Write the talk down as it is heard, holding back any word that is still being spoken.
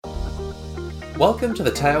Welcome to the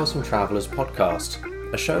Tales from Travellers podcast,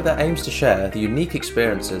 a show that aims to share the unique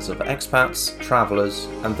experiences of expats, travellers,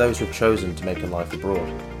 and those who've chosen to make a life abroad.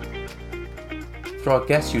 Through our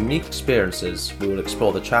guests' unique experiences, we will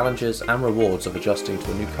explore the challenges and rewards of adjusting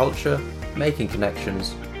to a new culture, making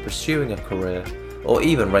connections, pursuing a career, or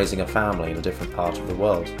even raising a family in a different part of the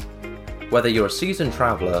world. Whether you're a seasoned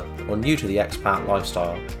traveller or new to the expat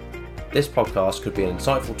lifestyle, this podcast could be an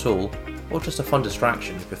insightful tool or just a fun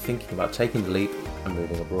distraction if you're thinking about taking the leap and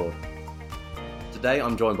moving abroad. Today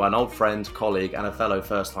I'm joined by an old friend, colleague and a fellow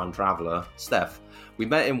first-time traveller, Steph. We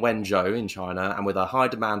met in Wenzhou in China, and with a high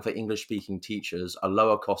demand for English-speaking teachers, a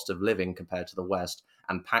lower cost of living compared to the West,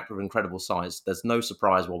 and packed with incredible sights, there's no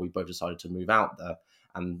surprise why we both decided to move out there.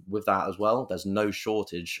 And with that as well, there's no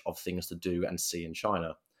shortage of things to do and see in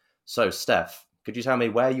China. So Steph, could you tell me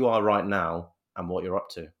where you are right now and what you're up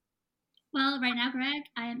to? Well, right now, Greg,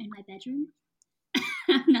 I am in my bedroom.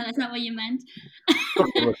 No, that's not what you meant.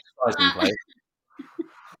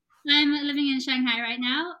 I'm living in Shanghai right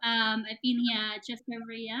now. I've been here just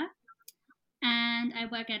over a year. And I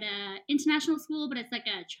work at an international school, but it's like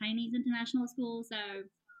a Chinese international school. So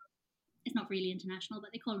it's not really international,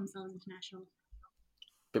 but they call themselves international.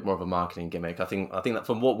 Bit more of a marketing gimmick. I think that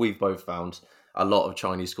from what we've both found, a lot of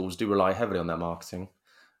Chinese schools do rely heavily on their marketing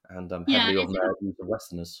and heavily on their use of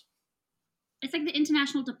Westerners. It's like the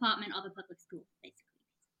international department of a public school, basically.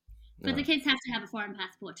 But the kids have to have a foreign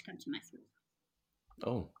passport to come to my school.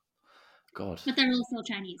 Oh, God. But they're all still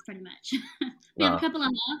Chinese, pretty much. We have a couple of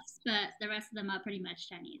halves, but the rest of them are pretty much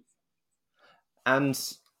Chinese. And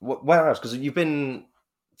where else? Because you've been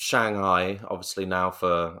Shanghai, obviously, now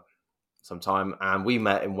for some time, and we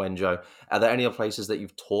met in Wenzhou. Are there any other places that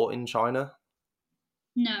you've taught in China?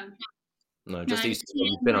 No, just these.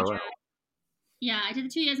 You've been around. Yeah, I did the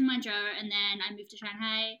 2 years in Wenzhou, and then I moved to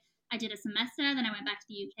Shanghai. I did a semester, then I went back to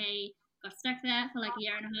the UK, got stuck there for like a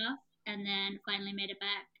year and a half, and then finally made it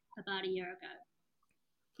back about a year ago.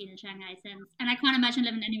 Been in Shanghai since, and I can't imagine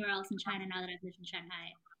living anywhere else in China now that I've lived in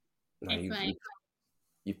Shanghai. No,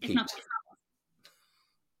 you've it's not peaked.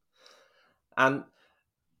 And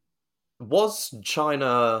was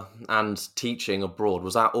China and teaching abroad,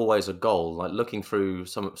 was that always a goal? Like looking through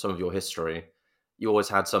some of your history, you always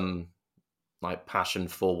had some like passion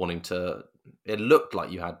for wanting to, it looked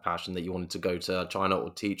like you had passion that you wanted to go to China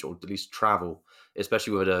or teach or at least travel,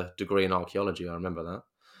 especially with a degree in archaeology. I remember that.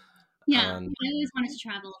 Yeah, I always wanted to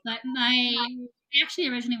travel, but I actually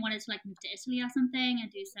originally wanted to like move to Italy or something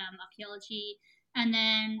and do some archaeology. And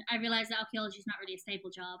then I realized that archaeology is not really a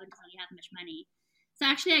stable job and doesn't really have much money. So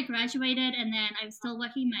actually I graduated and then I was still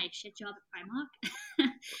working my shit job at Primark.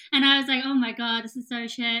 And I was like, oh my God, this is so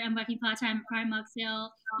shit. I'm working part-time at Primark still.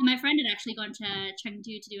 And my friend had actually gone to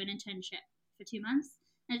Chengdu to do an internship for 2 months.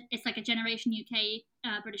 It's like a Generation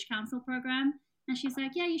UK British Council program. And she's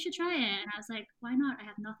like, yeah, you should try it. And I was like, why not? I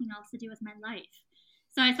have nothing else to do with my life.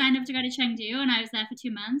 So I signed up to go to Chengdu and I was there for 2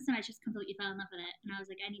 months and I just completely fell in love with it. And I was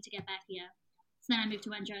like, I need to get back here. So then I moved to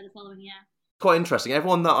Wenzhou the following year. Quite interesting.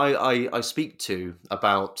 Everyone that I speak to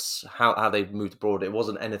about how they moved abroad, it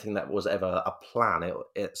wasn't anything that was ever a plan.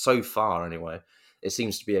 It so far anyway, it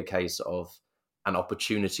seems to be a case of an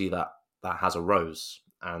opportunity that has arose.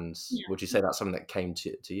 And would you say that's something that came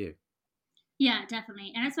to you? Yeah,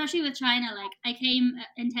 definitely. And especially with China, like I came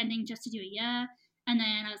intending just to do a year, and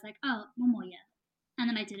then I was like, oh, 1 more year. And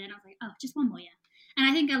then I did it, and I was like, oh, just 1 more year. And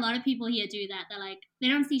I think a lot of people here do that. They're like, they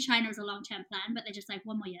don't see China as a long-term plan, but they're just like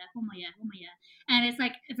 1 more year, 1 more year, 1 more year. And it's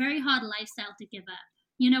like a very hard lifestyle to give up.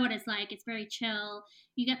 You know what it's like. It's very chill.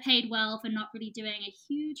 You get paid well for not really doing a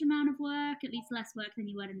huge amount of work, at least less work than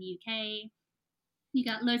you would in the UK. You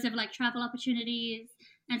got loads of like travel opportunities.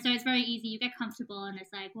 And so it's very easy. You get comfortable and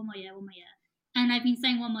it's like 1 more year, 1 more year. And I've been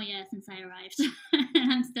saying 1 more year since I arrived. And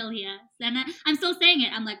I'm still here. And I'm still saying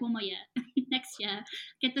it. I'm like, 1 more year. Next year.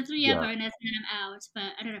 Get the 3-year bonus and then I'm out. But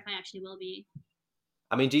I don't know if I actually will be.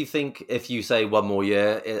 I mean, do you think if you say 1 more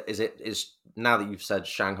year, is now that you've said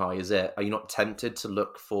Shanghai is it, are you not tempted to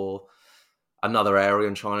look for another area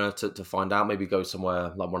in China to find out? Maybe go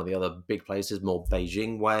somewhere like one of the other big places, more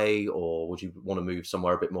Beijing way? Or would you want to move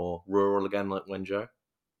somewhere a bit more rural again, like Wenzhou?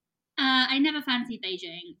 I never fancied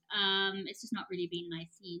Beijing. It's just not really been my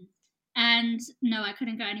scene. And no, I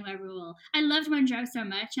couldn't go anywhere rural. I loved Wenzhou so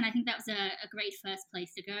much, and I think that was a great first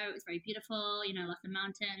place to go. It was very beautiful, lots of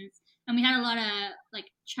mountains. And we had a lot of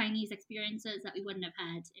like Chinese experiences that we wouldn't have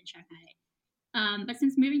had in Shanghai. But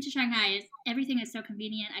since moving to Shanghai, everything is so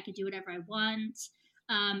convenient. I could do whatever I want.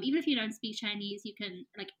 Even if you don't speak Chinese, you can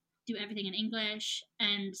like do everything in English.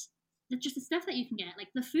 And just the stuff that you can get, like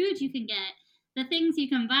the food you can get, the things you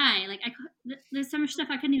can buy. Like there's so much stuff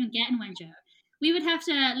I couldn't even get in Wenzhou. We would have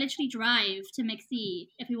to literally drive to McC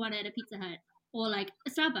if we wanted a Pizza Hut or like a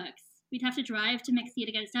Starbucks. We'd have to drive to McC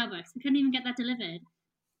to get a Starbucks. We couldn't even get that delivered.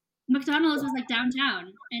 McDonald's was like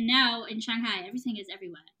downtown, and now in Shanghai, everything is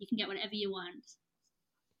everywhere. You can get whatever you want.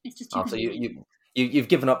 It's just too So convenient. you've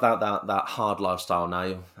given up that hard lifestyle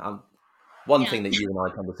now. One thing that you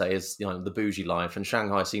and I tend to say is, the bougie life, and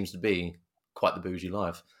Shanghai seems to be quite the bougie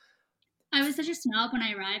life. I was such a snob when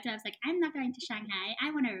I arrived. I was like, I'm not going to Shanghai.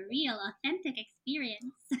 I want a real, authentic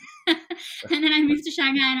experience. And then I moved to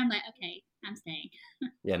Shanghai, and I'm like, okay, I'm staying.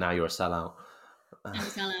 Yeah, now you're a sellout. I'm a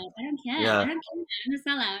sellout. I don't care. Yeah. I don't care. I'm a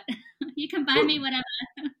sellout. You can buy me whatever.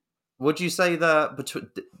 Would you say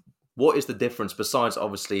that what is the difference besides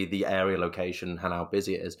obviously the area location and how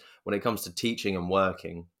busy it is when it comes to teaching and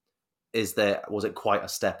working? Was it quite a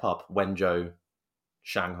step up, Wenzhou,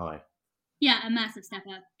 Shanghai? Yeah, a massive step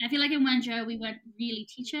up. I feel like in Wenzhou, we weren't really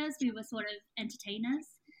teachers. We were sort of entertainers.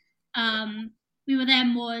 We were there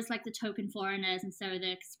more as like the token foreigners, and so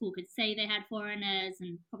the school could say they had foreigners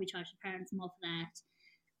and probably charge the parents more for that.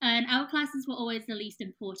 And our classes were always the least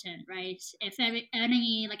important, right? If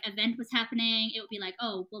any like event was happening, it would be like,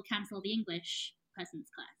 oh, we'll cancel the English person's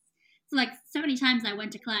class. So like so many times I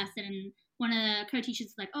went to class and one of the co-teachers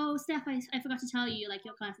was like, oh, Steph, I forgot to tell you, like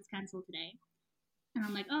your class is cancelled today. And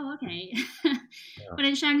I'm like, oh, okay. Yeah. But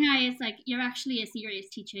in Shanghai, it's like you're actually a serious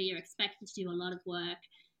teacher. You're expected to do a lot of work.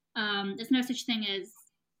 There's no such thing as,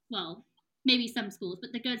 well, maybe some schools,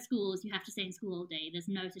 but the good schools, you have to stay in school all day. There's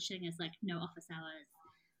no such thing as like no office hours.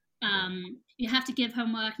 You have to give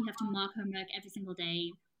homework. You have to mark homework every single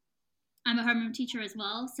day. I'm a homeroom teacher as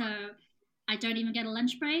well, so I don't even get a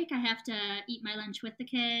lunch break. I have to eat my lunch with the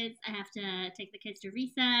kids. I have to take the kids to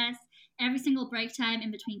recess. Every single break time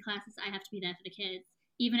in between classes, I have to be there for the kids.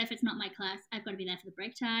 Even if it's not my class, I've got to be there for the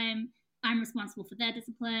break time. I'm responsible for their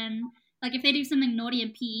discipline. Like if they do something naughty in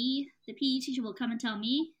PE, the PE teacher will come and tell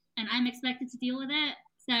me, and I'm expected to deal with it.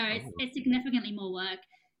 So it's significantly more work.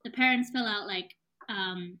 The parents fill out like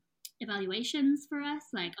evaluations for us.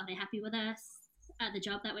 Like, are they happy with us at the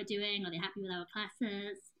job that we're doing? Are they happy with our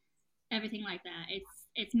classes? Everything like that.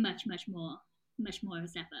 It's much more of a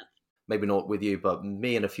step up. Maybe not with you, but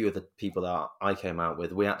me and a few of the people that I came out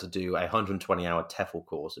with, we had to do a 120-hour TEFL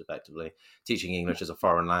course, effectively, teaching English as a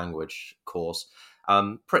foreign language course.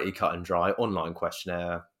 Pretty cut and dry, online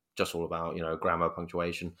questionnaire, just all about, grammar,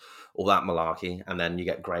 punctuation, all that malarkey. And then you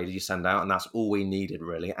get graded, you send out, and that's all we needed,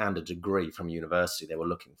 really, and a degree from university they were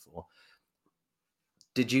looking for.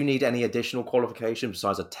 Did you need any additional qualification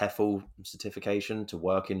besides a TEFL certification to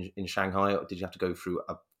work in Shanghai? Or did you have to go through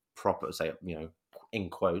a proper, say, in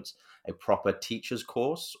quotes, a proper teacher's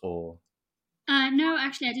course, or? No,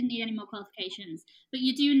 actually, I didn't need any more qualifications. But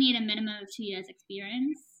you do need a minimum of 2 years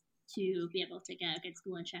experience to be able to get a good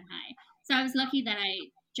school in Shanghai. So I was lucky that I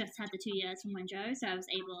just had the 2 years from Wenzhou, so I was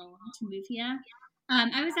able to move here.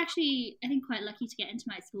 I was actually, I think, quite lucky to get into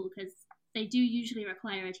my school because they do usually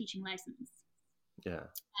require a teaching license. Yeah.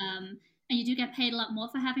 And you do get paid a lot more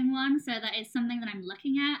for having one, so that is something that I'm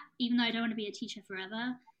looking at. Even though I don't want to be a teacher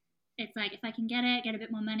forever, it's like if I can get a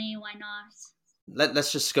bit more money, why not?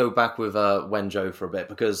 Let's just go back with Wenzhou for a bit,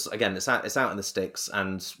 because again, it's out in the sticks,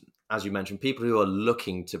 and as you mentioned, people who are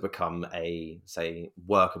looking to become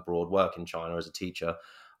work abroad, work in China as a teacher,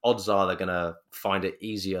 odds are they're going to find it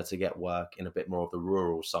easier to get work in a bit more of the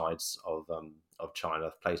rural sides of China,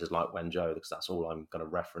 places like Wenzhou, because that's all I'm going to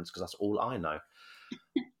reference, because that's all I know.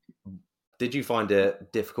 Did you find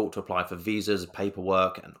it difficult to apply for visas,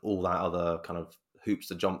 paperwork, and all that other kind of hoops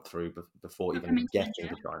to jump through before even getting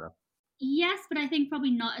to China? Yes, but I think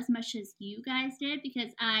probably not as much as you guys did,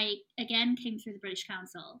 because I, again, came through the British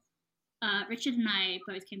Council. Richard and I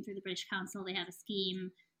both came through the British Council. They have a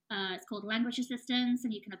scheme. It's called Language Assistance,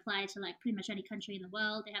 and you can apply to like pretty much any country in the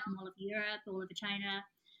world. They have them all over Europe, all over China.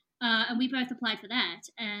 And we both applied for that,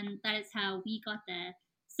 and that is how we got there.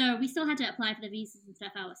 So we still had to apply for the visas and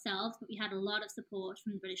stuff ourselves, but we had a lot of support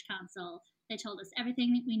from the British Council. They told us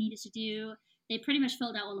everything that we needed to do. They pretty much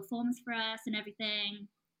filled out all the forms for us and everything.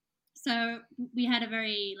 So we had a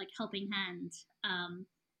very helping hand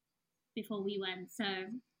before we went. So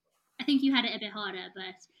I think you had it a bit harder,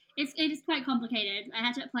 but it is quite complicated. I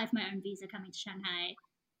had to apply for my own visa coming to Shanghai,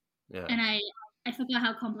 and I forgot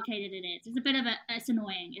how complicated it is. It's a bit of it's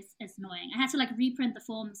annoying. It's annoying. I had to reprint the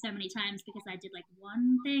form so many times because I did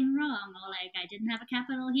one thing wrong, or I didn't have a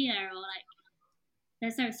capital here, or they're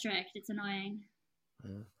so strict. It's annoying.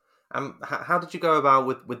 Yeah. How did you go about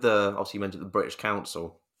with the, obviously you mentioned the British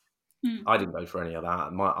Council? I didn't go for any of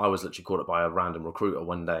that. I was literally called up by a random recruiter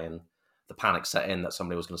one day, and the panic set in that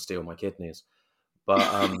somebody was going to steal my kidneys. But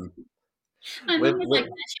My with, mum was like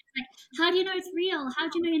with that. She was like, "How do you know it's real? How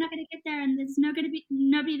do you know you're not going to get there and there's no going to be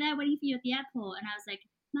nobody there waiting for you at the airport?" And I was like,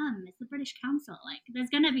 "Mum, it's the British Council. Like, there's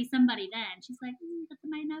going to be somebody there." And she's like, "But there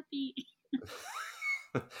might not be."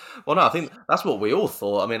 well, no, I think that's what we all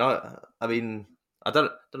thought. I mean, I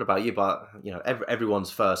don't know about you, but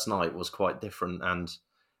everyone's first night was quite different, and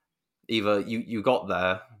either you got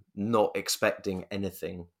there not expecting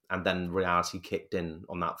anything, and then reality kicked in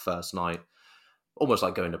on that first night, almost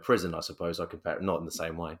like going to prison, I suppose. I compare it, not in the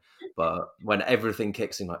same way, but when everything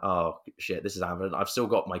kicks in, like, oh shit, this is happening. I've still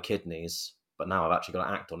got my kidneys, but now I've actually got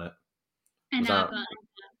to act on it. And Was now I've that got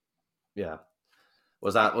yeah?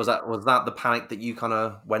 Was that the panic that you kind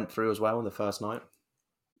of went through as well in the first night?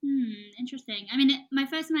 Interesting. I mean, my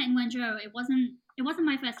first night in Wenzhou, it wasn't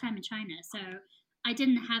my first time in China, so I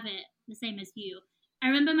didn't have it the same as you. I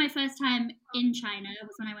remember my first time in China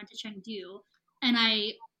was when I went to Chengdu, and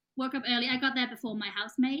I woke up early. I got there before my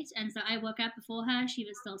housemate, and so I woke up before her. She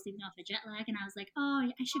was still sleeping off her jet lag, and I was like, "Oh,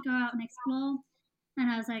 I should go out and explore." And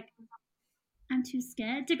I was like, I'm too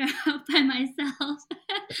scared to go out by myself.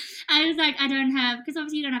 I was like, I don't have, because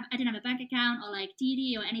obviously I didn't have a bank account or like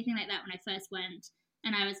Didi or anything like that when I first went.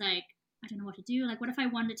 And I was like, I don't know what to do. Like, what if I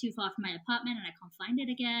wander too far from my apartment and I can't find it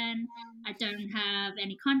again? I don't have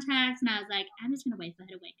any contacts. And I was like, I'm just going to wait for her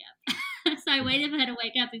to wake up. So I waited for her to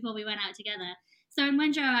wake up before we went out together. So in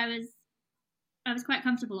Wenzhou, I was quite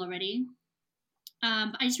comfortable already.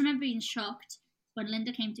 But I just remember being shocked when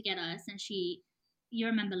Linda came to get us, and you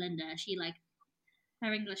remember Linda,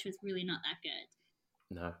 her English was really not that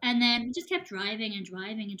good. No. And then we just kept driving and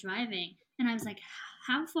driving and driving. And I was like,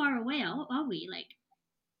 how far away are we? Like,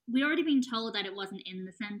 we'd already been told that it wasn't in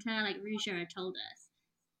the center. Like, Rouge had told us.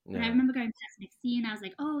 And I Yeah. remember going past Nixie, and I was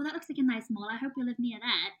like, oh, that looks like a nice mall. I hope you live near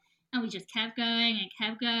that. And we just kept going and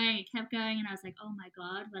kept going and kept going. And I was like, oh my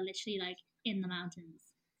God, we're literally like in the mountains.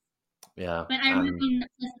 Yeah. But I remember being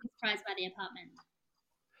pleasantly surprised by the apartment.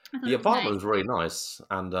 I thought The it was apartment nice. was really nice,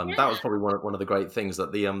 and that was Yeah. probably one of the great things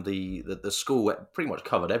that the school pretty much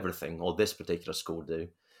covered everything, or this particular school did,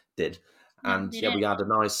 Yeah, and they yeah, did. we had a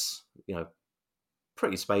nice,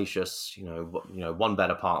 pretty spacious, one bed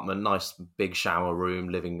apartment, nice big shower room,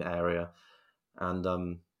 living area, and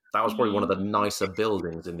that was probably one of the Mm-hmm. nicer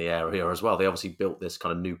buildings in the area as well. They obviously built this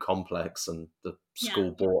kind of new complex, and the Yeah.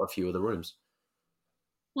 school bought a few of the rooms.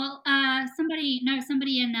 Well, somebody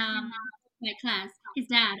in my class, his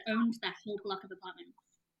dad owned that whole block of apartments,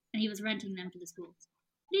 and he was renting them to the school.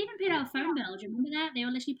 They even paid our phone bill. Do you remember that? They were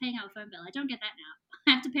literally paying our phone bill. I don't get that now.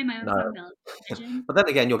 I have to pay my own No, phone bill. Imagine. but then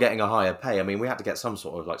again, you're getting a higher pay. I mean, we had to get some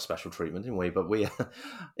sort of like special treatment, didn't we? But we,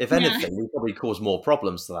 if Yeah, anything, we probably caused more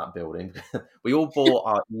problems to that building. We all bought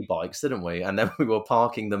our e-bikes, didn't we? And then we were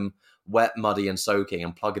parking them wet, muddy, and soaking,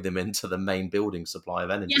 and plugging them into the main building supply of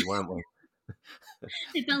yeah. energy, weren't we?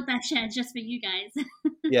 They built that shed just for you guys.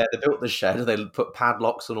 Yeah, they built the shed. They put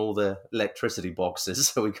padlocks on all the electricity boxes,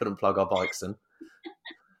 so we couldn't plug our bikes in.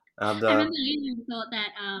 And I remember Lulu thought that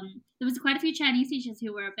there was quite a few Chinese teachers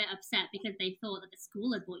who were a bit upset because they thought that the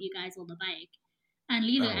school had bought you guys all the bike. And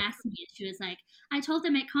Lulu oh, asked me, she was like, I told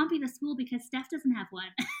them it can't be the school because Steph doesn't have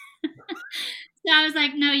one. So I was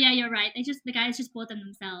like, no, yeah, you're right. The guys just bought them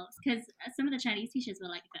themselves because some of the Chinese teachers were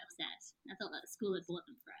like a bit upset. I thought that the school had bought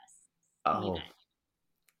them for us, for you oh, guys.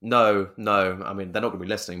 no, no. I mean, they're not going to be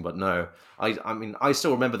listening, but no. I mean, I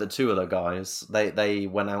still remember the two of the guys. They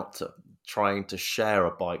went out trying to share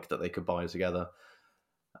a bike that they could buy together,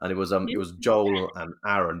 and it was Joel and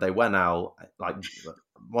Aaron. They went out like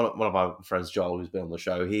one of our friends, Joel, who's been on the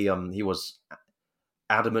show. He was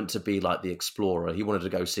adamant to be like the explorer. He wanted to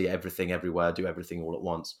go see everything, everywhere, do everything all at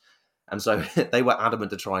once. And so they were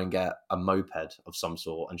adamant to try and get a moped of some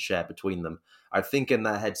sort and share between them. I think in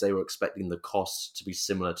their heads they were expecting the costs to be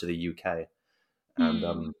similar to the UK, and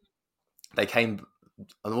Hmm. they came.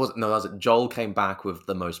 And was it Joel came back with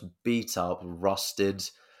the most beat up, rusted,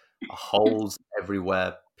 holes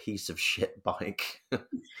everywhere piece of shit bike.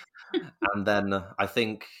 And then I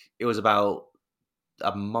think it was about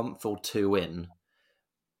a month or two in.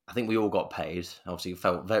 I think we all got paid. Obviously,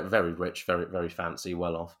 felt very, very rich, very, very fancy,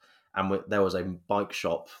 well off. And there was a bike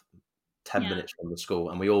shop 10 Yeah, minutes from the school,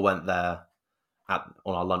 and we all went there on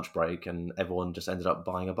our lunch break, and everyone just ended up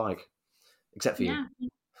buying a bike, except for you. yeah.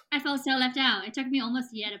 I felt so left out. It took me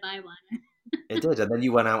almost a year to buy one. It did, and then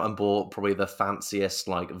you went out and bought probably the fanciest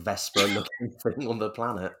like Vespa looking thing on the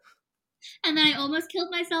planet. And then I almost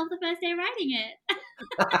killed myself the first day riding it.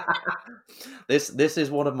 This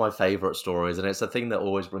is one of my favourite stories, and it's a thing that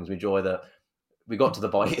always brings me joy. That we got to the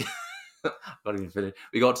bike, not even finished.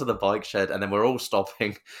 We got to the bike shed, and then we're all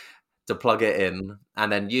stopping to plug it in,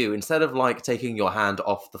 and then you, instead of like taking your hand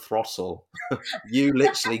off the throttle, you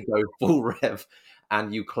literally go full rev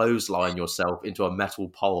and you clothesline yourself into a metal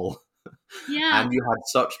pole. Yeah. And you had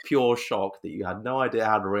such pure shock that you had no idea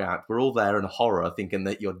how to react. We're all there in horror thinking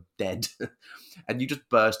that you're dead. And you just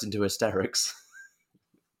burst into hysterics.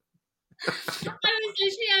 I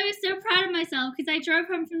was so proud of myself because I drove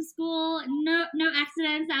home from school, no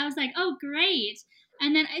accidents. I was like, oh great.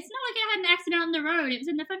 And then it's not like I had an accident on the road. It was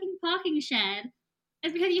in the fucking parking shed.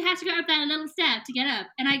 It's because you had to go up that little step to get up.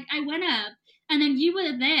 And I went up, and then you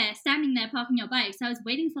were there, standing there parking your bike. So I was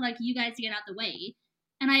waiting for like you guys to get out the way.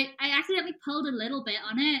 And I accidentally pulled a little bit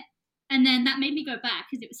on it. And then that made me go back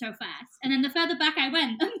because it was so fast. And then the further back I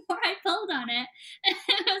went, the more I pulled on it. And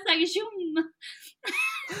I was like, zoom.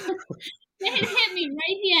 It hit me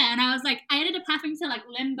right here, and I was like, I ended up having to like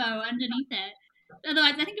limbo underneath it.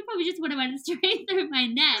 Otherwise, I think it probably just would have went straight through my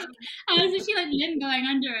neck. I was actually like limboing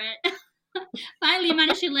under it. Finally,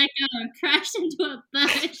 managed to let go and crashed into a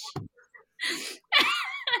bush.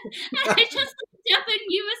 And I just looked up, and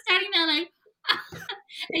you were standing there like,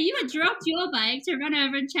 and you had dropped your bike to run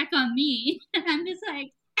over and check on me, and I'm just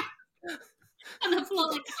like on the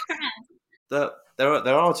floor like a crab.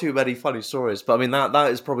 There are too many funny stories, but I mean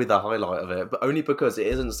that is probably the highlight of it. But only because it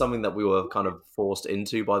isn't something that we were kind of forced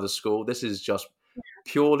into by the school. This is just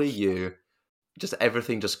purely you. Just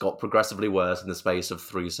everything just got progressively worse in the space of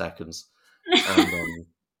 3 seconds. And,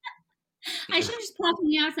 I should have just parked on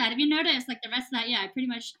the outside. If you notice, like the rest of that year, I pretty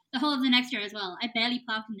much the whole of the next year as well, I barely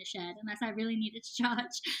parked in the shed unless I really needed to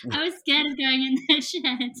charge. I was scared of going in the shed.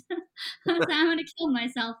 I was like, I'm gonna kill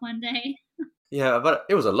myself one day. yeah, but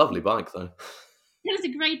it was a lovely bike though. It was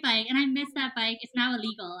a great bike, and I miss that bike. It's now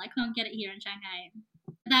illegal. I can't get it here in Shanghai.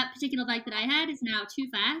 That particular bike that I had is now too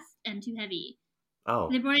fast and too heavy. Oh,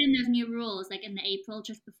 They brought in those new rules, like in the April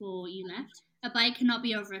just before you left. A bike cannot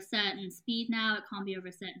be over a certain speed now. It can't be over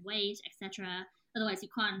a certain weight, etc. Otherwise, you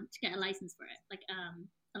can't get a license for it, like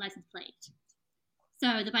a license plate.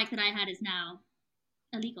 So the bike that I had is now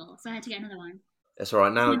illegal. So I had to get another one. it's all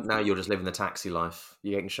right. Now you're just living the taxi life.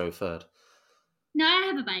 You're getting chauffeured. No, I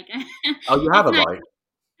have a bike. Oh, you have a It's nice. bike?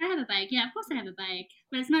 I have a bike. Yeah, of course I have a bike,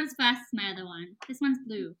 but it's not as fast as my other one. This one's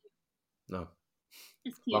blue. No.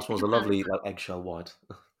 It's cute. Last one's a lovely like eggshell white.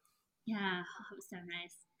 Yeah, oh, it was so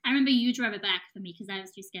nice. I remember you drove it back for me because I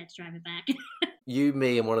was too scared to drive it back. You,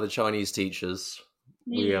 me, and one of the Chinese teachers.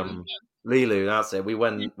 Lulu. Lilu, that's it. We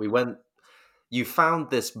went. You found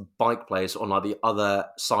this bike place on like the other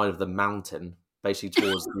side of the mountain, basically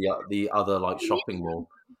towards the other like shopping mall.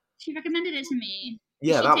 She recommended it to me.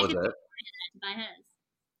 Yeah, She that take was a it. to buy hers.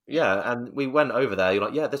 Yeah, and we went over there. You're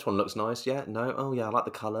like, yeah, this one looks nice. Yeah, no, oh yeah, I like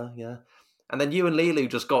the color. Yeah, and then you and Lilu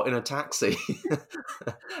just got in a taxi,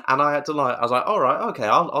 and I had to I was like, all right, okay,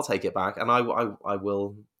 I'll take it back, and I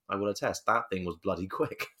will attest that thing was bloody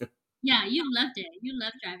quick. Yeah, you loved it. You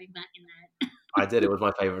loved driving back in that. I did. It was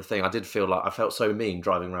my favorite thing. I did feel like I felt so mean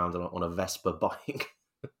driving around on a Vespa bike.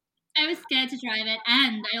 I was scared to drive it,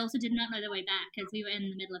 and I also did not know the way back because we were in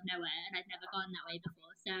the middle of nowhere, and I'd never gone that way before.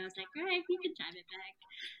 So I was like, "Great, you can drive it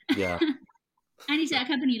back." Yeah. I need to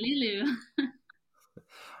accompany Lulu.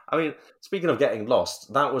 I mean, speaking of getting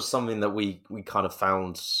lost, that was something that we kind of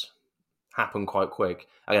found happen quite quick.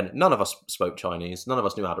 Again, none of us spoke Chinese. None of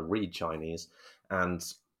us knew how to read Chinese. And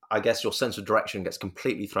I guess your sense of direction gets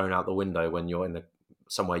completely thrown out the window when you're in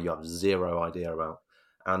somewhere you have zero idea about.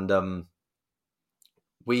 And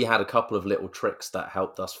we had a couple of little tricks that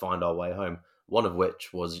helped us find our way home. One of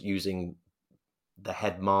which was using the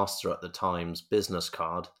headmaster at the time's business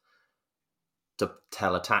card to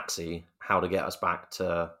tell a taxi how to get us back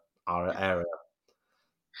to our area.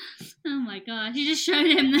 Oh my gosh! You just showed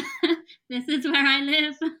him this is where I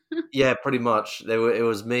live. Yeah, pretty much. It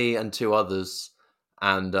was me and two others,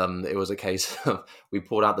 and it was a case of we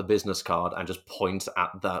pulled out the business card and just point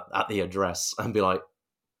at the address and be like,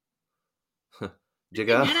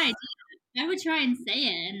 "Jigger." Good idea. I would try and say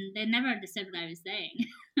it, and they never understood what I was saying.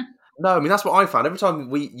 No, I mean that's what I found. Every time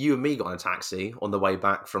you and me got in a taxi on the way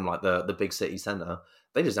back from like the big city centre,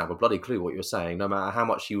 they just didn't have a bloody clue what you were saying. No matter how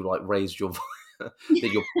much you like raised your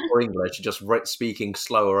did your poor English, just speaking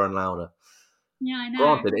slower and louder. Yeah, I know.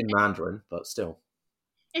 Granted, in Mandarin, but still.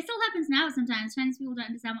 It still happens now sometimes. Chinese people don't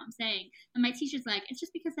understand what I'm saying. And my teacher's like, it's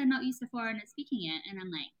just because they're not used to foreigners speaking it. And I'm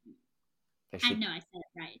like, I know I said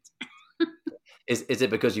it right. Is it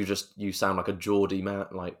because you sound like a Geordie man,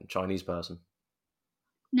 like Chinese person?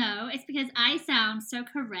 No, it's because I sound so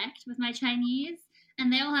correct with my Chinese.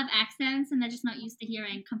 And they all have accents, and they're just not used to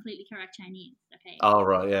hearing completely correct Chinese. Okay. Oh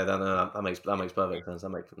right, yeah, that makes perfect sense. That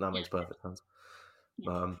makes perfect sense.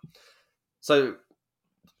 Yeah. So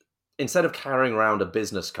instead of carrying around a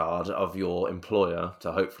business card of your employer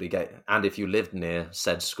to hopefully get, and if you lived near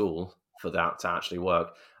said school for that to actually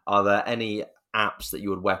work, are there any apps that you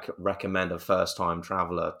would recommend a first-time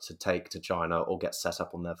traveler to take to China or get set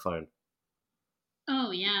up on their phone?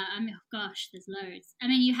 Oh yeah, I mean, gosh, there's loads. I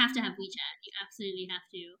mean, you have to have WeChat. You absolutely have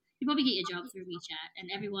to. You probably get your job through WeChat, and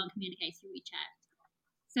everyone communicates through WeChat.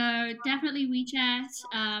 So definitely WeChat.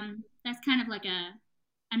 That's kind of like a,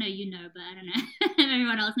 I know you know, but I don't know if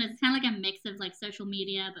everyone else knows. It's kind of like a mix of like social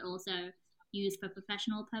media, but also used for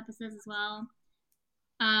professional purposes as well.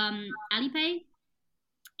 Alipay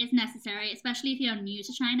is necessary, especially if you're new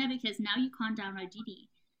to China, because now you can't download Didi.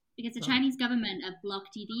 Because the Oh. Chinese government have blocked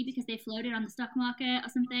Didi because they floated on the stock market or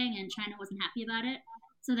something, and China wasn't happy about it.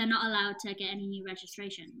 So they're not allowed to get any new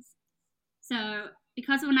registrations. So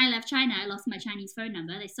because when I left China, I lost my Chinese phone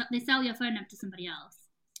number. They sell your phone number to somebody else.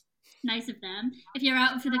 Nice of them. If you're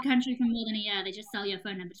out for the country for more than a year, they just sell your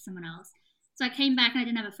phone number to someone else. So I came back and I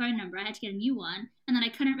didn't have a phone number. I had to get a new one, and then I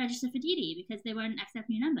couldn't register for Didi because they won't accept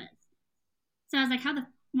new numbers. So I was like, how the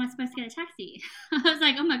am I supposed to get a taxi? I was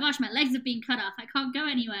like, oh my gosh, my legs are being cut off. I can't go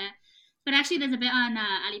anywhere. But actually, there's a bit on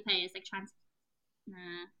Alipay. It's like I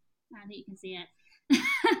don't think you can see it.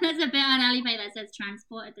 There's a bit on Alipay that says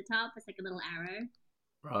transport at the top. It's like a little arrow.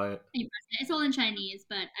 Right. And you press it. It's all in Chinese,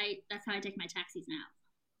 but that's how I take my taxis now.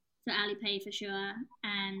 So Alipay for sure,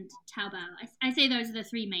 and Taobao. I say those are the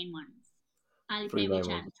three main ones. Three Alipay, main WeChat,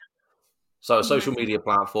 ones. and So a yeah. social media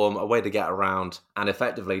platform, a way to get around, and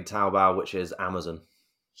effectively Taobao, which is Amazon.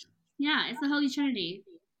 Yeah, it's the Holy Trinity.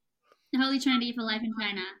 The Holy Trinity for life in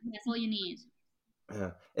China. That's all you need.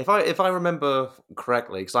 Yeah. If I remember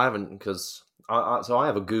correctly, because I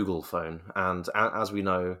have a Google phone, and as we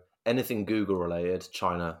know, anything Google related,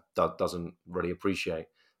 China doesn't really appreciate.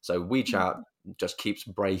 So WeChat Mm, just keeps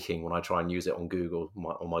breaking when I try and use it on Google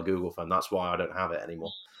on my Google phone. That's why I don't have it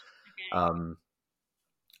anymore. okay. Um,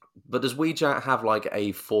 but does WeChat have like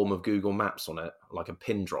a form of Google Maps on it, like a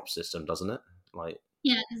pin drop system, doesn't it? Like,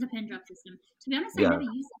 Yeah, there's a pin drop system. To be honest, I yeah, never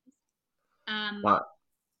use it. that,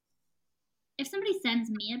 If somebody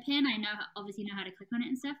sends me a pin, I obviously know how to click on it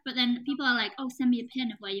and stuff. But then people are like, "Oh, send me a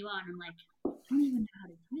pin of where you are," and I'm like, "I don't even know how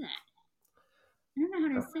to do that. I don't know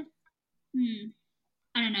how to set."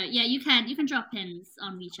 I don't know. Yeah, you can drop pins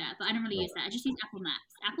on WeChat, but I don't really use that. I just use Apple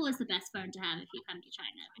Maps. Apple is the best phone to have if you come to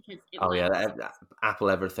China because it oh yeah, works. Apple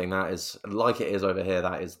everything. That is like it is over here.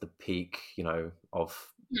 That is the peak,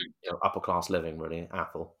 of upper class living. Really,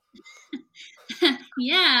 Apple. Yeah,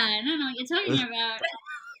 yeah. I don't know what you're talking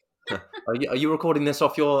about. Are you recording this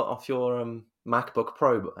off your MacBook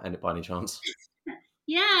Pro by any chance?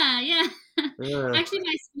 Yeah, yeah. Yeah. Actually,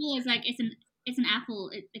 my school is like it's an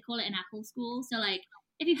Apple. They call it an Apple school. So like,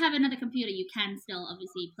 if you have another computer, you can still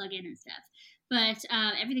obviously plug in and stuff. But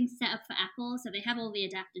everything's set up for Apple, so they have all the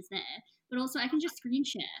adapters there. But also, I can just screen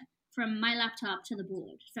share from my laptop to the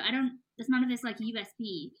board. So I don't. There's none of this like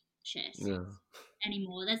USB shit Yeah.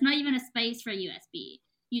 anymore. There's not even a space for a USB.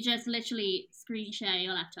 You just literally screen share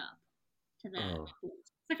your laptop to the Oh. board.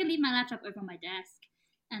 So I can leave my laptop over on my desk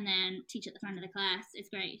and then teach at the front of the class. It's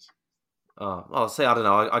great. Oh, see, I don't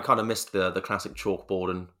know. I kind of missed the classic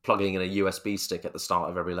chalkboard and plugging in a USB stick at the start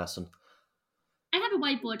of every lesson. I have a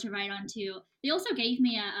whiteboard to write on too. They also gave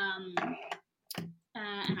me an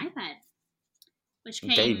iPad, which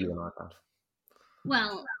Gave you came. an iPad.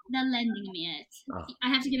 Well, they're lending me Oh. it. I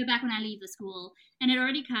have to give it back when I leave the school, and it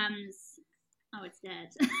already comes. Oh, it's dead.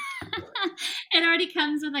 It already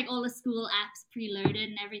comes with like all the school apps preloaded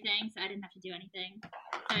and everything, so I didn't have to do anything.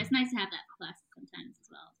 So it's nice to have that for classes sometimes as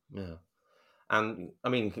well. Yeah. And I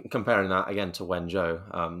mean, comparing that again to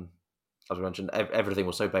Wenzhou, as we mentioned, everything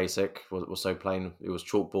was so basic, was so plain. It was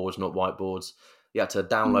chalkboards, not whiteboards. You had to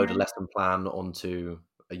download a Yeah. lesson plan onto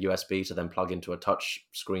a USB to then plug into a touch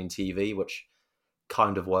screen TV, which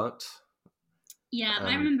kind of worked. Yeah, but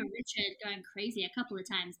I And remember Richard going crazy a couple of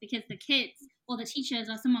times because the kids or the teachers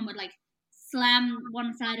or someone would like slam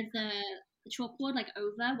one side of the chalkboard like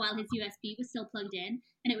over while his USB was still plugged in,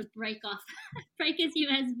 and it would break off, break his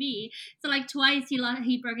USB. So like twice he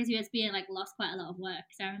broke his USB and like lost quite a lot of work.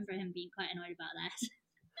 So I remember him being quite annoyed about that.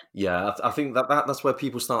 yeah, I think that's where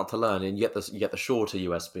people start to learn, and you get the shorter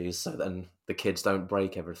USBs, so then the kids don't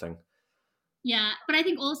break everything. Yeah, but I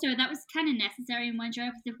think also that was kind of necessary in Wenzhou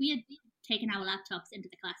because if we had taken our laptops into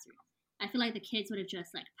the classroom, I feel like the kids would have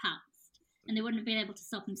just like pounced and they wouldn't have been able to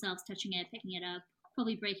stop themselves touching it, picking it up,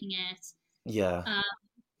 probably breaking it. Yeah. Um,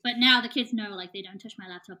 but now the kids know like they don't touch my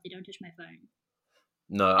laptop, they don't touch my phone.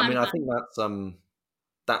 No, I Out mean, of I that, think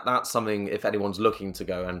that's something, if anyone's looking to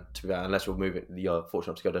go, and to be fair, unless you're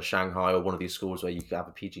fortunate to go to Shanghai or one of these schools where you have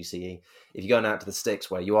a PGCE, if you're going out to the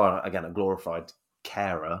sticks where you are again a glorified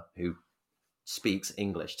carer who speaks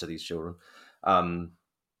English to these children,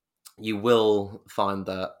 you will find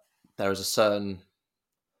that there is a certain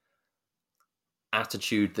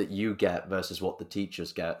attitude that you get versus what the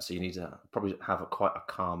teachers get. So you need to probably have quite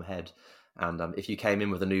a calm head. And if you came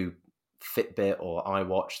in with a new Fitbit or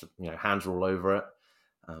iWatch, hands were all over it.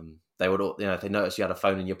 They would, if they noticed you had a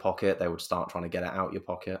phone in your pocket, they would start trying to get it out your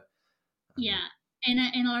pocket. Yeah, in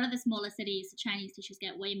a lot of the smaller cities, the Chinese teachers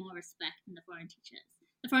get way more respect than the foreign teachers.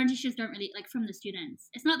 The foreign teachers don't really like from the students.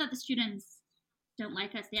 It's not that the students don't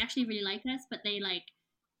like us; they actually really like us, but they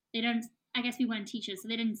don't. I guess we weren't teachers, so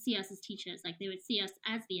they didn't see us as teachers. Like they would see us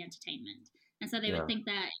as the entertainment, and so they would think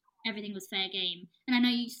that everything was fair game. And I know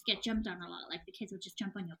you used to get jumped on a lot. Like the kids would just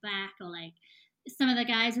jump on your back, or like some of the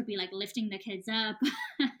guys would be like lifting the kids up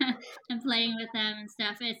and playing with them and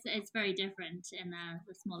stuff. It's very different in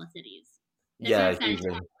the smaller cities. Yeah,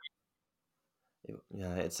 hugely.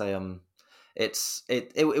 Yeah, it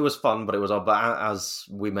was fun, but as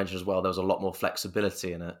we mentioned as well, there was a lot more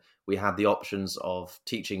flexibility in it. We had the options of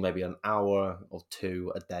teaching maybe an hour or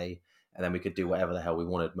two a day, and then we could do whatever the hell we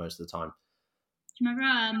wanted most of the time. Do you remember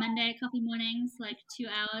our Monday coffee mornings, like 2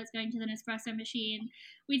 hours going to the Nespresso machine?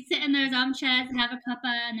 We'd sit in those armchairs, have a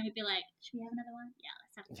cuppa, and then we'd be like, should we have another one? Yeah,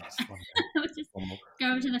 let's have another one. We'd just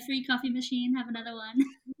go over to the free coffee machine, have another one.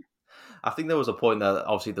 I think there was a point that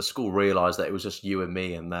obviously the school realised that it was just you and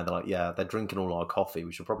me, and they're like, yeah, they're drinking all our coffee,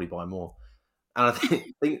 we should probably buy more. And I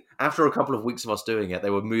think after a couple of weeks of us doing it, they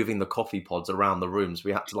were moving the coffee pods around the rooms.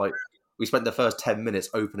 We had to we spent the first 10 minutes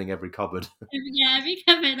opening every cupboard. Yeah, every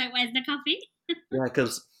cupboard, like, where's the coffee? Yeah,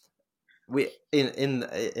 because we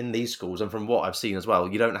in these schools, and from what I've seen as well,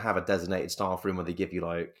 you don't have a designated staff room where they give you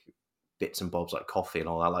like bits and bobs like coffee and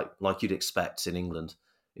all that, like you'd expect in England.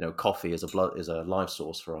 Coffee is a life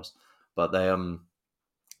source for us, but they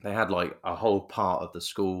had like a whole part of the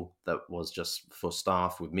school that was just for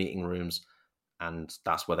staff with meeting rooms, and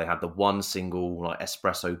that's where they had the one single like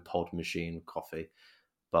espresso pod machine with coffee,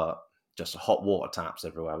 but just hot water taps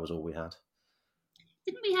everywhere was all we had.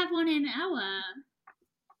 Didn't we have one in our,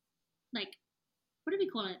 like, what do we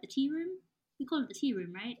call it? The tea room? We call it the tea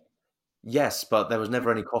room, right? Yes, but there was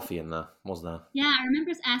never any coffee in there, was there? Yeah, I remember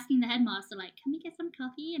us asking the headmaster, like, can we get some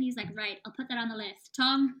coffee? And he's like, right, I'll put that on the list.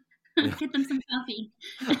 Tom, get them some coffee.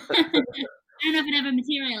 I don't know if it ever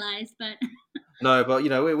materialized, but... No, but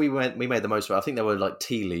we made the most of it. I think there were like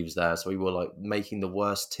tea leaves there, so we were like making the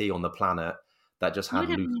worst tea on the planet that just had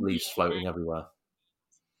loose leaves floating everywhere.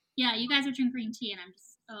 Yeah, you guys would drink green tea, and I'm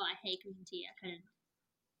just, I hate green tea. I couldn't.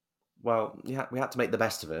 Well, yeah, we had to make the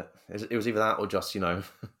best of it. It was either that or just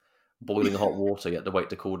boiling hot water. You had to wait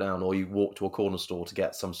to cool down, or you walk to a corner store to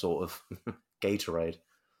get some sort of Gatorade.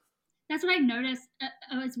 That's what I noticed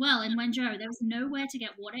as well in Wenzhou. There was nowhere to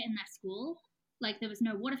get water in that school. Like, there was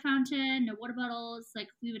no water fountain, no water bottles. Like,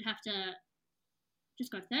 we would have to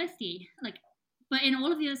just go thirsty. Like, but in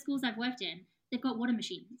all of the other schools I've worked in, they've got water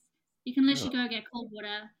machines. You can literally go get cold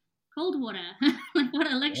water. Like, what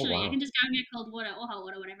a luxury. Oh, wow. I can just go and get cold water or hot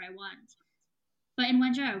water, whatever I want. But in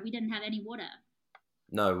Wenzhou, we didn't have any water.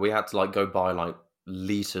 No, we had to go buy like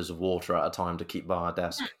liters of water at a time to keep by our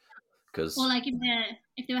desk. Cause... Or like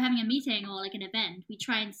if they were having a meeting or like an event, we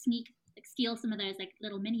try and steal some of those like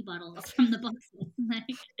little mini bottles from the boxes.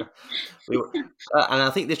 And I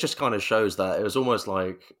think this just kind of shows that it was almost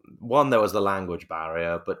like, one, there was the language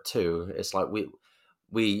barrier, but two, it's like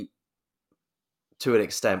we to an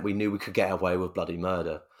extent we knew we could get away with bloody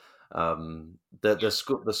murder.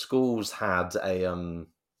 The schools had a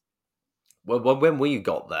well, when we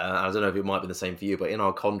got there, I don't know if it might be the same for you, but in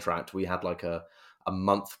our contract we had like a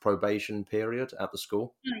month probation period at the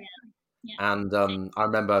school. Oh yeah. Yeah. And I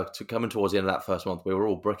remember coming towards the end of that first month, we were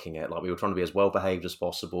all bricking it. Like, we were trying to be as well behaved as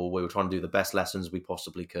possible. We were trying to do the best lessons we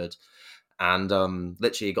possibly could. And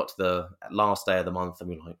literally, it got to the last day of the month, and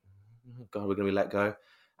we were like, oh, God, we're going to be let go.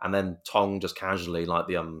 And then Tong just casually, like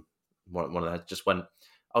one of them, just went,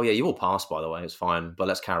 oh yeah, you all passed, by the way, it's fine, but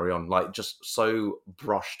let's carry on. Like, just so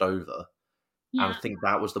brushed over. Yeah. And I think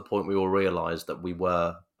that was the point we all realised that we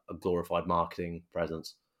were a glorified marketing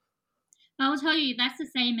presence. I will tell you, that's the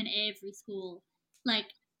same in every school. Like,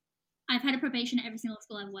 I've had a probation at every single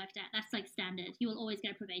school I've worked at. That's like standard. You will always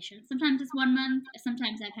get a probation. Sometimes it's 1 month.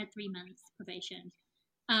 Sometimes I've had 3 months probation.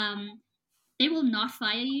 They will not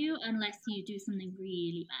fire you unless you do something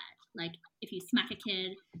really bad. Like if you smack a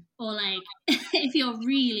kid, or like if you're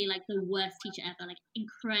really like the worst teacher ever, like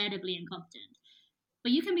incredibly incompetent.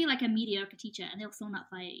 But you can be like a mediocre teacher and they'll still not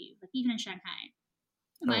fire you. Like even in Shanghai.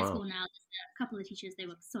 My school now, there's a couple of teachers they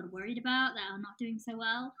were sort of worried about that are not doing so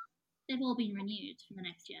well. They've all been renewed for the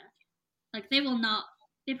next year. Like they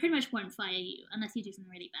pretty much won't fire you unless you do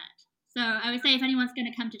something really bad. So I would say if anyone's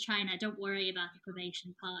going to come to China, don't worry about the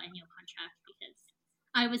probation part in your contract, because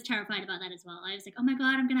I was terrified about that as well. I was like, oh my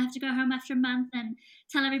God, I'm going to have to go home after a month and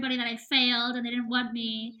tell everybody that I failed and they didn't want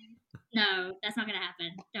me. No, that's not going to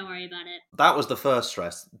happen. Don't worry about it. That was the first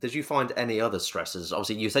stress. Did you find any other stresses?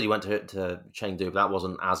 Obviously, you said you went to Chengdu, but that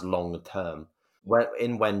wasn't as long term. Where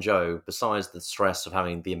in Wenzhou, besides the stress of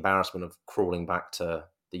having the embarrassment of crawling back to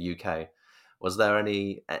the UK, was there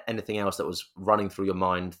anything else that was running through your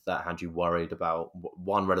mind that had you worried about,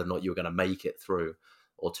 one, whether or not you were going to make it through,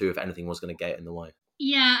 or two, if anything was going to get in the way?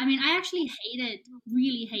 Yeah, I mean, I actually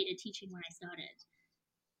really hated teaching when I started.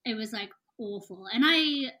 It was like awful, and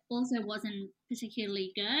I also wasn't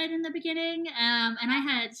particularly good in the beginning. And I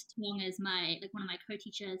had Tong as my like one of my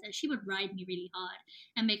co-teachers, and she would ride me really hard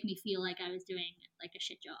and make me feel like I was doing like a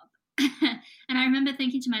shit job. And I remember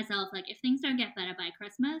thinking to myself, like, if things don't get better by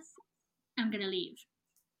Christmas, I'm gonna leave,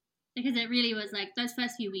 because it really was like those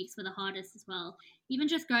first few weeks were the hardest as well. Even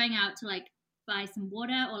just going out to like buy some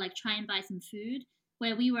water or like try and buy some food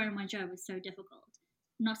where we were in Wenzhou was so difficult.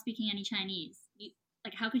 Not speaking any Chinese,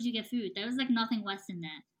 like how could you get food? There was like nothing Western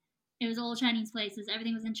there. It was all Chinese places.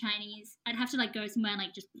 Everything was in Chinese. I'd have to like go somewhere and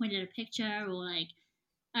like just point at a picture or like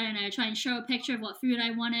I don't know, try and show a picture of what food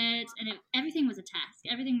I wanted, and everything was a task.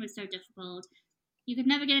 Everything was so difficult. You could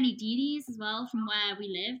never get any DDs as well from where we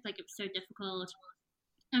lived. Like it was so difficult.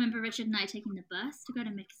 I remember Richard and I taking the bus to go to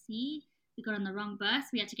McSea. We got on the wrong bus.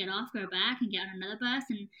 We had to get off, go back, and get on another bus,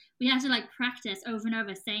 and we had to like practice over and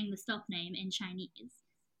over saying the stop name in Chinese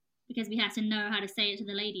because we had to know how to say it to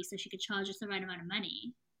the lady so she could charge us the right amount of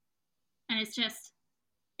money. And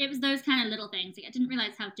it was those kind of little things. Like, I didn't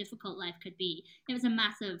realize how difficult life could be. It was a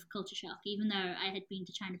massive culture shock, even though I had been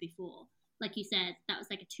to China before. Like you said, that was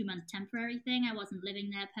like a 2-month temporary thing. I wasn't living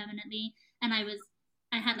there permanently, and I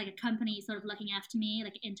had like a company sort of looking after me,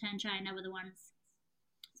 like intern China were the ones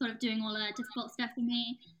sort of doing all the difficult stuff for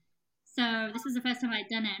me. So this was the first time I'd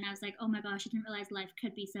done it, and I was like, oh my gosh, I didn't realize life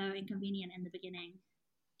could be so inconvenient in the beginning.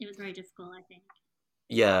 It was very difficult, I think.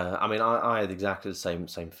 Yeah, I mean, I had exactly the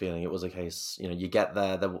same feeling. It was a case, you get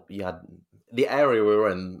there, you had the area we were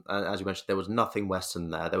in, and as you mentioned, there was nothing Western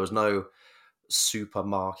there. There was no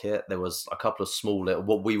supermarket. There was a couple of small little,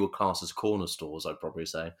 what we would class as corner stores, I'd probably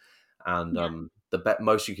say. And Yeah. the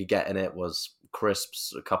most you could get in it was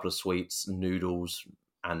crisps, a couple of sweets, noodles,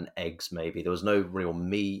 and eggs. Maybe there was no real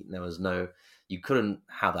meat. You couldn't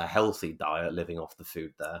have a healthy diet living off the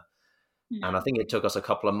food there. And I No. think it took us a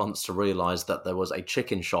couple of months to realize that there was a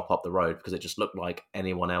chicken shop up the road because it just looked like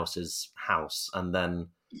anyone else's house. And then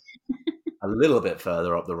a little bit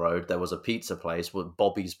further up the road, there was a pizza place with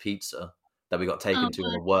Bobby's Pizza that we got Oh taken to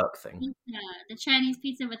on god, a work thing. pizza. The Chinese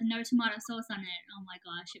pizza with no tomato sauce on it. Oh my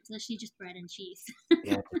gosh, it was literally just bread and cheese.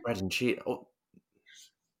 Yeah, the bread and cheese. Oh,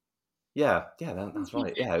 yeah, that's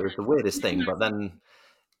right. Pizza. Yeah, it was the weirdest No thing. tomato But sauce. then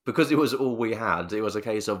because it was all we had, it was a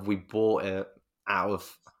case of we bought it out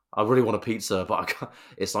of. I really want a pizza, but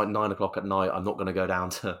it's like 9 o'clock at night. I'm not going to go down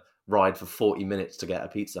to ride for 40 minutes to get a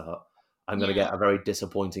Pizza Hut. I'm going to Yeah. get a very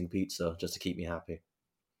disappointing pizza just to keep me happy.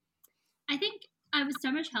 I think I was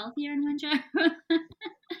so much healthier in Wenzhou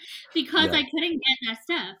because Yeah, I couldn't get that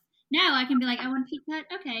stuff. Now I can be like, I want a Pizza Hut.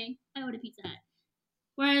 Okay, I want a Pizza Hut.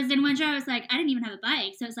 Whereas in Wenzhou, I was like, I didn't even have a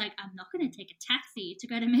bike, so it's like I'm not going to take a taxi to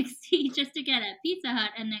go to McSea just to get a Pizza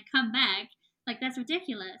Hut and then come back. Like that's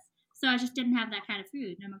ridiculous. So I just didn't have that kind of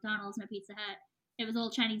food. No McDonald's, no Pizza Hut. It was all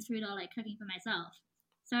Chinese food or like cooking for myself.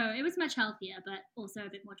 So it was much healthier, but also a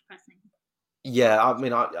bit more depressing. yeah. I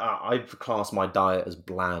mean, I'd class my diet as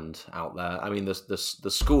bland out there. I mean, the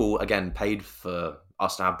school again paid for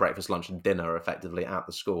us to have breakfast, lunch, and dinner effectively at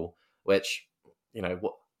the school, which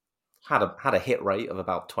what had a hit rate of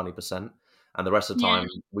about 20%, and the rest of the Yeah. time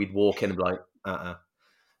we'd walk in and be like,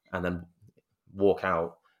 and then walk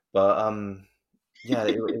out. But yeah,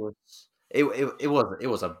 it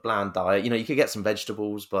was a bland diet. You could get some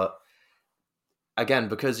vegetables, but again,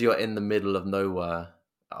 because you're in the middle of nowhere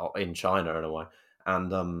in China in a way,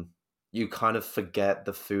 and you kind of forget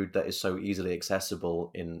the food that is so easily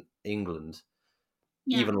accessible in England,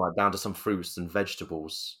 Yeah. even like down to some fruits and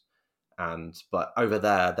vegetables. But over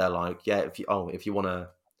there, they're like, yeah, if you want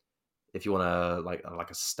to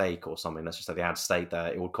like a steak or something, let's just say they had steak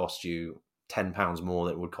there, it would cost you £10 more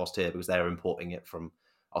than it would cost here because they're importing it from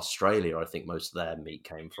Australia. I think most of their meat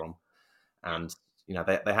came from, Yeah.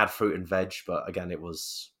 and they had fruit and veg, but again, it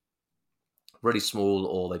was really small,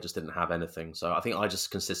 or they just didn't have anything. So I think I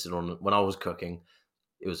just consisted on when I was cooking,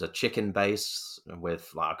 it was a chicken base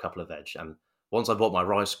with like a couple of veg, and once I bought my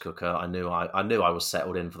rice cooker, I knew I was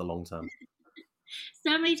settled in for the long term.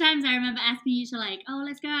 So many times I remember asking you to like, oh,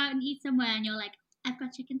 let's go out and eat somewhere, and you're like, I've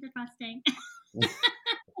got chicken defrosting.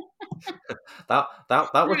 That was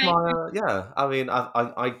Right. my yeah. I mean,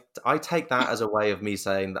 I take that as a way of me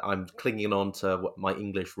saying that I'm clinging on to my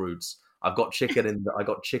English roots. I got chicken in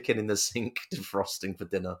the sink defrosting for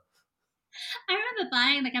dinner. I remember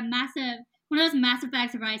buying like a massive one of those massive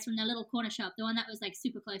bags of rice from the little corner shop, the one that was like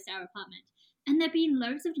super close to our apartment, and there being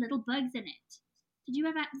loads of little bugs in it. Did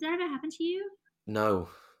that ever happen to you? No,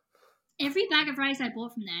 Every bag of rice I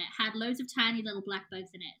bought from there had loads of tiny little black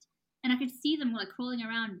bugs in it, and I could see them like crawling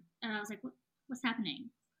around, and I was like, what's happening?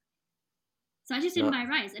 So I just didn't no. buy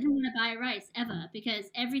rice. I didn't want to buy rice ever because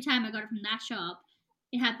every time I got it from that shop,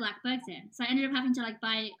 it had black bugs in. So I ended up having to like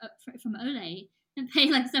buy from Ole and pay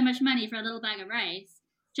like so much money for a little bag of rice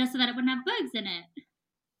just so that it wouldn't have bugs in it.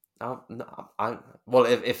 No, well,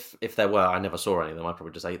 if there were, I never saw any of them. I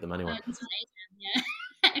probably just ate them anyway. This was Asian, yeah.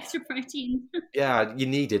 Extra protein. Yeah, you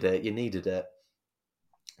needed it. You needed it.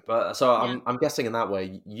 But so Yeah. I'm guessing in that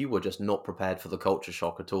way you were just not prepared for the culture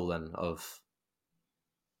shock at all then of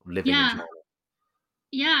living in Yeah. China.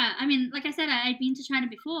 Yeah. I mean, like I said, I'd been to China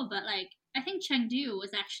before, but like I think Chengdu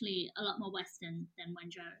was actually a lot more Western than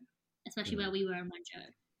Wenzhou, especially Mm. where we were in Wenzhou.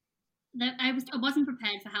 I wasn't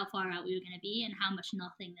prepared for how far out we were going to be and how much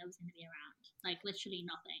nothing there was going to be around. Like literally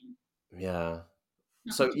nothing, Yeah.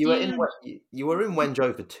 nothing So to do. You were in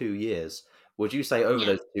Wenzhou for 2 years. Would you say over Yeah,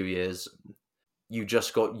 those 2 years you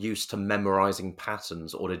just got used to memorizing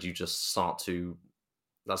patterns, or did you just start to,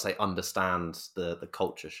 let's say, understand the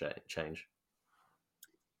culture change?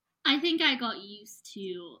 I think I got used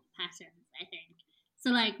to patterns. I think so.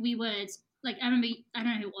 Like we would like I remember I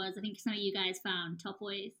don't know who it was. I think some of you guys found Top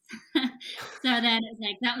Boys. So then it's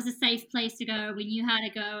like that was a safe place to go. We knew how to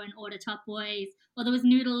go and order Top Boys, or there was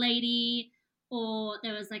Noodle Lady, or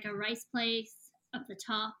there was like a rice place up the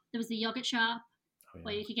top. There was a yogurt shop Oh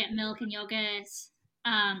where yeah. you could get milk and yogurt.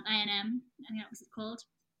 I&M, I think that was it called.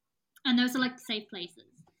 And those are like safe places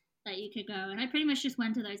that you could go. And I pretty much just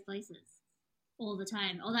went to those places all the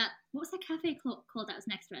time. Or that, what was that cafe called that was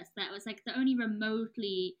next to us? That was like the only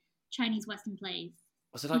remotely Chinese Western place.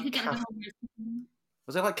 Was it You like could get like a whole roast.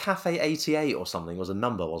 was it like Cafe 88 or something? It was a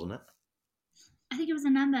number, wasn't it? I think it was a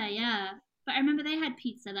number, yeah. But I remember they had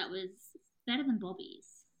pizza that was better than Bobby's.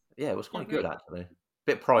 Yeah, it was They're quite very, good actually.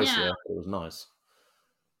 Bit yeah, pricier, but it was nice.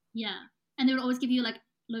 yeah. And they would always give you like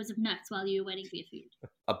loads of nuts while you were waiting for your food.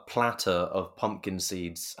 A platter of pumpkin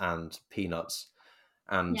seeds and peanuts.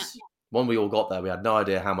 And Yeah, when we all got there, we had no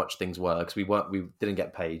idea how much things were because we didn't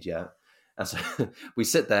get paid yet. And so we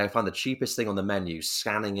sit there and find the cheapest thing on the menu,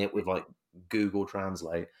 scanning it with like Google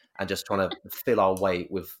Translate, and just trying to fill our weight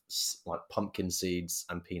with like pumpkin seeds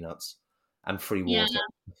and peanuts and free yeah. water.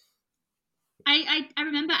 I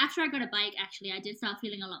remember after I got a bike, actually, I did start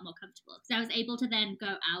feeling a lot more comfortable because I was able to then go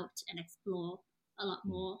out and explore a lot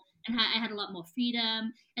more, and I had a lot more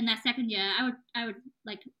freedom. And that second year, I would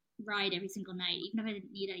like ride every single night, even if I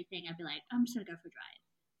didn't need anything. I'd be like, I'm just gonna go for a drive,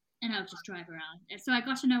 and I would just drive around. And so I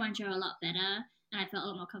got to know Wenzhou a lot better, and I felt a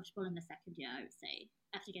lot more comfortable in the second year. I would say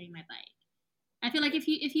after getting my bike, I feel like if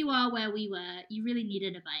you are where we were, you really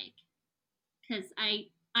needed a bike because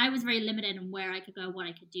I was very limited in where I could go, what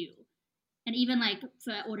I could do, and even like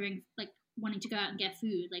for ordering, like wanting to go out and get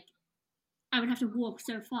food, like I would have to walk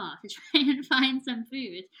so far to try and find some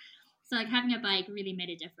food. So like having a bike really made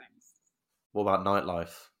a difference. What about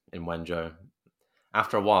nightlife in Wenzhou?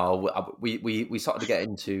 After a while, we started to get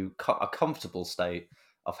into a comfortable state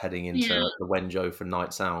of heading into Yeah, the Wenzhou for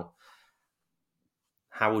nights out.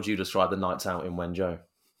 How would you describe the nights out in Wenzhou?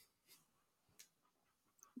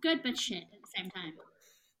 good but shit at the same time.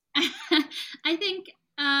 I think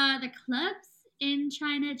the clubs in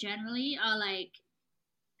China generally are like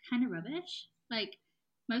kind of rubbish. Like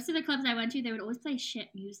most of the clubs I went to, they would always play shit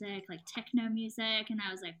music, like techno music, and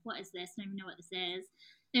I was like, "What is this? I don't even know what this is."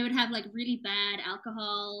 They would have like really bad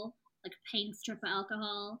alcohol, like paint stripper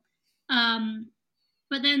alcohol. Um,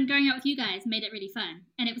 but then going out with you guys made it really fun,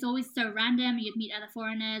 and it was always so random. You'd meet other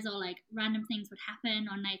foreigners, or like random things would happen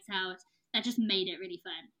on nights out. That just made it really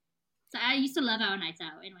fun. So I used to love our nights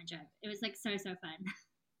out in Wenzhou. It was like so fun.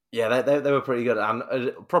 Yeah, they were pretty good, and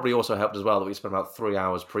it probably also helped as well that we spent about 3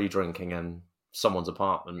 hours pre-drinking in someone's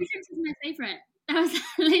apartment. Matrix was my favorite. That was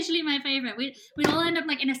literally my favorite. We all end up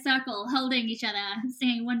like in a circle, holding each other,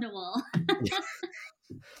 singing Wonderwall.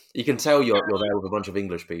 You can tell you're there with a bunch of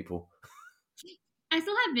English people. I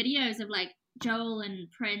still have videos of like Joel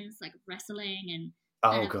and Prince like wrestling and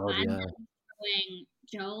Oh of god, Van yeah, throwing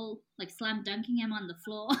Joel, like slam dunking him on the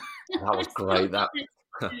floor. that was I still great. got That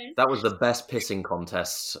those pictures. that was the best pissing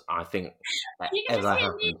contest I think that You can just ever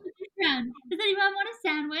hear me in happened. the background. Does anyone want a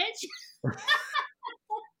sandwich?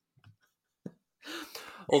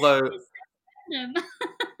 Although It's so random.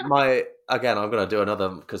 I'm going to do another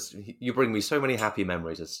because you bring me so many happy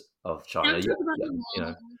memories of China. Don't talk about the You know,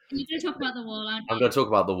 wall. You're going to talk about the wall, aren't I'm you? going to talk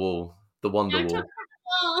about the wall, the Wonder Don't talk Wall. about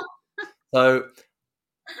the wall. So,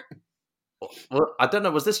 well, I don't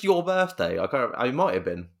know. Was this your birthday? I can't. I might have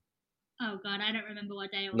been. Oh God, I don't remember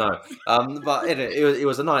what day it No, was. but it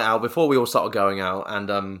was a night out before we all started going out,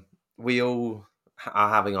 and we all are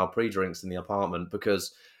having our pre-drinks in the apartment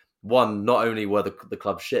because one, not only were the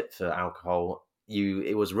club shit for alcohol,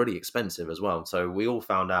 it was really expensive as well. So we all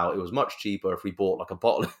found out it was much cheaper if we bought like a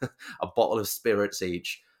bottle a bottle of spirits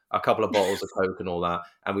each, a couple of bottles of Coke and all that,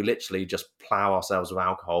 and we literally just plow ourselves with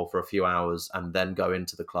alcohol for a few hours and then go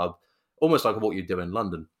into the club, almost like what you do in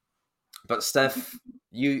London. But Steph,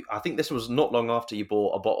 I think this was not long after you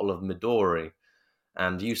bought a bottle of Midori,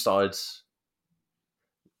 and you started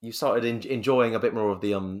enjoying a bit more of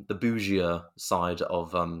the bougier side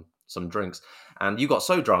of some drinks, and you got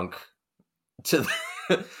so drunk to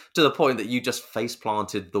to the point that you just face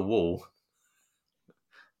planted the wall.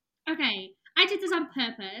 Okay, I did this on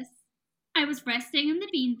purpose. I was resting in the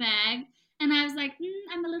beanbag, and I was like,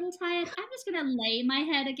 I'm a little tired. I'm just gonna lay my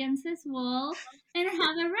head against this wall and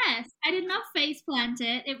have a rest. I did not face plant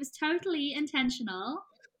it. It was totally intentional.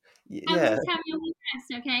 I was Yeah, just having a wee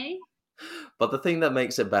rest. Okay. but the thing that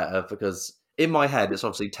makes it better because in my head it's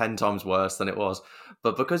obviously 10 times worse than it was,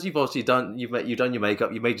 but because you've obviously you've done your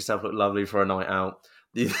makeup, you made yourself look lovely for a night out.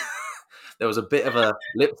 There was a bit of a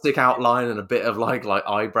lipstick outline and a bit of like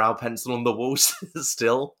eyebrow pencil on the wall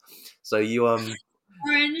still. So you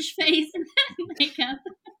Orange face and makeup.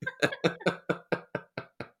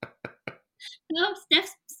 No,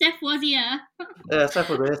 Steph was here. yeah, Steph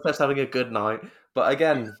was here. Steph's having a good night. But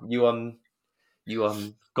again, you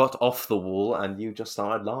got off the wall and you just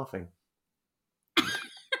started laughing.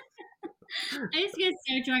 I used to get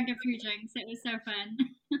so drunk at free drinks. It was so fun.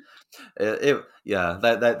 Yeah,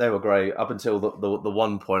 they were great up until the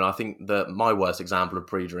one point. I think that my worst example of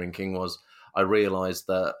pre-drinking was I realised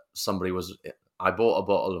that I bought a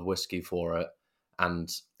bottle of whiskey for it, and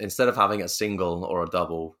instead of having a single or a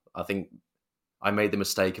double, I think I made the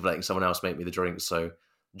mistake of letting someone else make me the drinks. So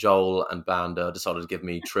Joel and Banda decided to give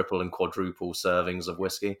me triple and quadruple servings of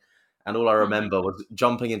whiskey. And all I Oh my remember was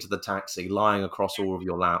jumping into the taxi, lying across all of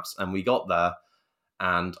your laps. And we got there,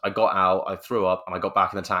 and I got out, I threw up, and I got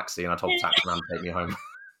back in the taxi, and I told the taxi man to take me home.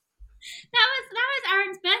 that was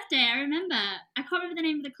Aaron's birthday. I remember. I can't remember the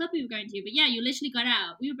name of the club we were going to, but yeah, you literally got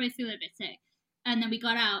out. We were both feeling a bit sick, and then we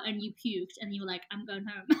got out, and you puked, and you were like, "I'm going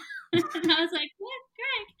home," and I was like, "What,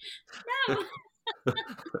 Greg?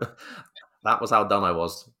 No." That was how done I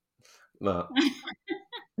was. No.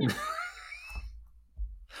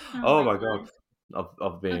 Oh Oh my my god. god.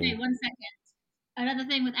 Of Okay, being 1 second. Another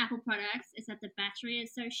thing with Apple products is that the battery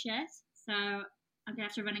is so shit. So I'm gonna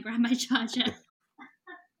have to run and grab my charger.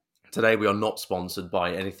 Today we are not sponsored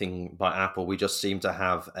by anything by Apple. We just seem to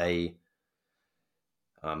have a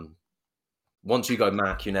um once you go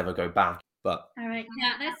Mac, you never go back. But All right,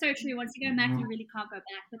 yeah, that's so true. Once you go Mac, you really can't go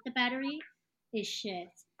back. But the battery is shit,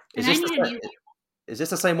 is and I this the need a new sa- is this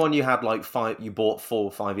the same one you had like you bought 4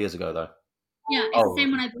 or 5 years ago though? Yeah, it's the Oh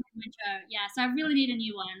same one I bought in Wenzhou. Yeah, so I really need a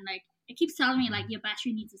new one. Like it keeps telling me like your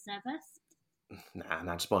battery needs a service.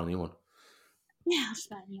 nah, just buy a new one. Yeah, I'll just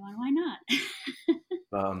buy a new one. Why not?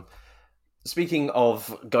 Um, Speaking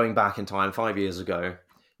of going back in time 5 years ago,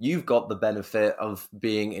 you've got the benefit of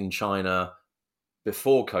being in China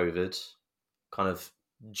before COVID, kind of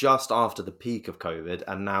just after the peak of COVID,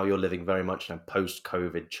 and now you're living very much in a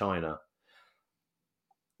post-COVID China.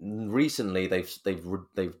 Recently,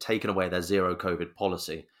 they've taken away their zero COVID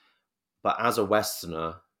policy, but as a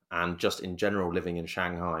Westerner and just in general living in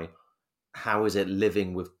Shanghai, how is it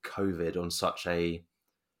living with COVID on such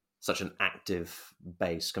an active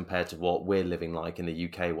base compared to what we're living like in the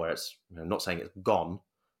UK, where it's not saying it's gone,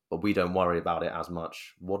 but we don't worry about it as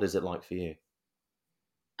much. What is it like for you?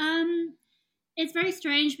 um, it's very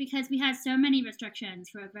strange because we had so many restrictions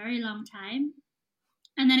for a very long time,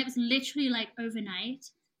 and then it was literally like overnight.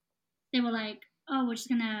 They were like, "Oh, we're just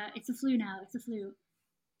gonna. It's a flu now. It's a flu.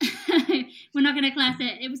 We're not gonna class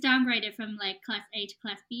it." It was downgraded from like class A to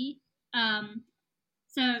class B.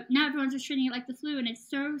 So now everyone's just treating it like the flu, and it's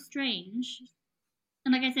so strange.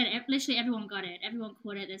 And like I said, literally everyone got it. Everyone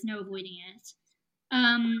caught it. There's no avoiding it.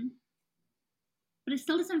 Um, but it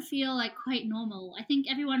still doesn't feel like quite normal. I think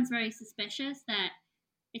everyone's very suspicious that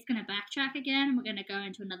it's going to backtrack again and we're going to go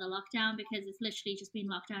into another lockdown because it's literally just been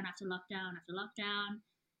lockdown after lockdown after lockdown.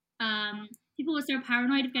 People were so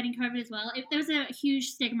paranoid of getting COVID as well. There was a huge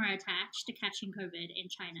stigma attached to catching COVID in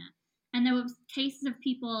China. And there were cases of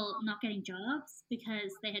people not getting jobs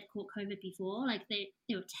because they had caught COVID before. Like they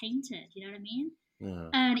were tainted, you know what I mean? Yeah.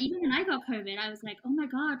 And even when I got COVID, I was like, oh my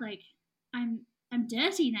God, like I'm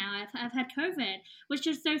dirty now. I've had COVID, which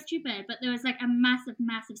is so stupid. But there was like a massive,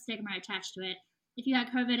 massive stigma attached to it. If you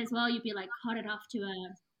had COVID as well, you'd be like carted off to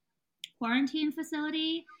a quarantine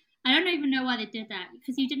facility. I don't even know why they did that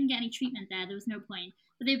because you didn't get any treatment there. There was no point.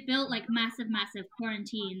 But they built like massive, massive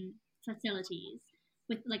quarantine facilities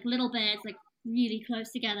with like little beds, like really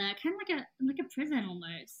close together, kind of like a prison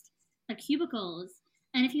almost, like cubicles.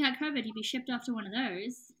 And if you had COVID, you'd be shipped off to one of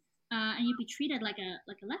those, and you'd be treated like a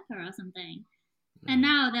leper or something. And Mm.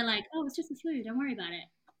 now they're like, oh, it's just the flu. Don't worry about it.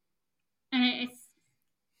 And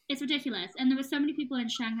it's ridiculous. And there were so many people in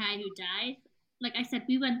Shanghai who died. Like I said,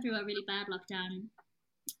 we went through a really bad lockdown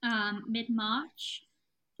mid March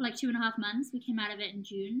for like 2.5 months. We came out of it in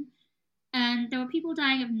June. And there were people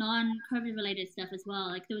dying of non COVID related stuff as well.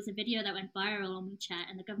 Like there was a video that went viral on WeChat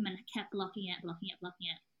and the government kept blocking it, blocking it, blocking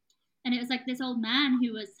it. And it was like this old man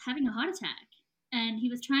who was having a heart attack and he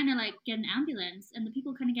was trying to like get an ambulance and the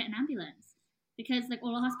people couldn't get an ambulance because like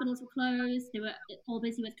all the hospitals were closed. They were all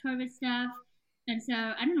busy with COVID stuff. And so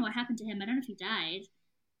I don't know what happened to him. I don't know if he died,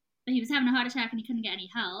 but he was having a heart attack and he couldn't get any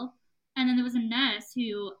help. And then there was a nurse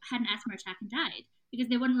who had an asthma attack and died because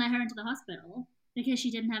they wouldn't let her into the hospital because she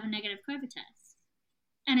didn't have a negative COVID test.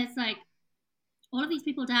 And it's like all of these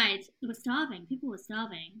people died. They were starving. People were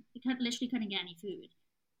starving. They literally couldn't get any food.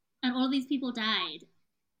 And all of these people died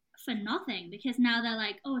for nothing because now they're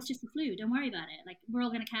like, oh, it's just the flu. Don't worry about it. Like we're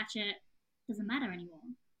all gonna catch it. Doesn't matter anymore.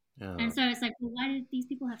 Yeah. And so it's like, well, why did these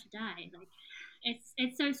people have to die? Like,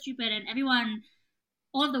 it's so stupid. And everyone,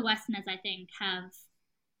 all of the Westerners, I think, have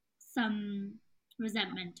some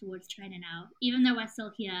resentment towards China now. Even though we're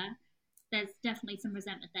still here, there's definitely some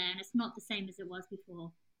resentment there, and it's not the same as it was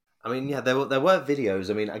before. I mean, yeah, there were videos.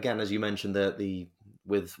 I mean, again, as you mentioned, the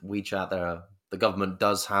with WeChat, the government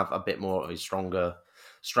does have a bit more of a stronger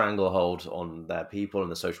stranglehold on their people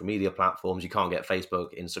and the social media platforms. You can't get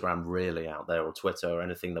Facebook, Instagram really out there, or Twitter, or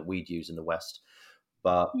anything that we'd use in the West.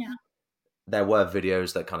 But Yeah, there were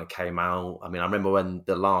videos that kind of came out. I mean, I remember when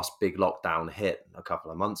the last big lockdown hit a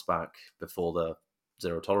couple of months back before the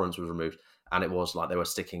zero tolerance was removed, and it was like they were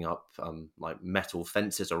sticking up like metal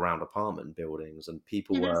fences around apartment buildings, and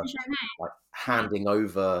people yeah, that was were in Shanghai. like Yeah, handing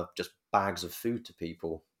over just bags of food to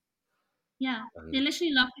people. yeah. They And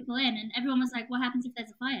literally locked people in, and everyone was like, "What happens if there's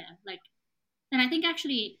a fire?" Like, and I think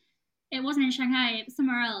actually it wasn't in Shanghai; it was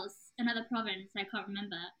somewhere else, another province. I can't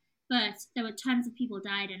remember, but there were tons of people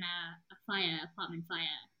died in a fire, apartment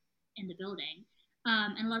fire, in the building.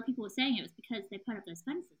 And a lot of people were saying it was because they put up those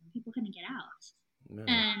fences and people couldn't get out. yeah,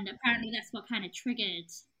 And apparently that's what kind of triggered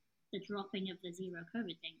the dropping of the zero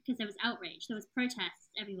COVID thing because there was outrage. There was protests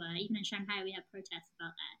everywhere. Even in Shanghai, we had protests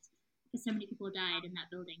about that because so many people died in that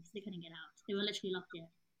building because they couldn't get out. They were literally locked in.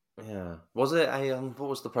 yeah. Was it a what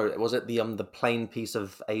was the Was it the plain piece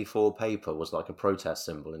of A4 paper was like a protest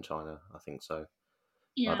symbol in China? I think so.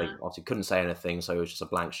 They Yeah, obviously couldn't say anything, so it was just a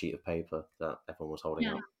blank sheet of paper that everyone was holding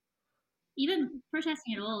yeah. up. Even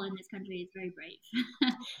protesting at all in this country is very brave.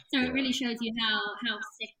 So it Yeah. really shows you how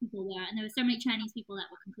sick people were, and there were so many Chinese people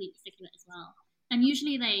that were completely sick of it as well. And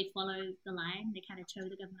usually they follow the line; they kind of toe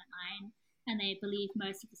the government line, and they believe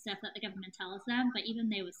most of the stuff that the government tells them. But even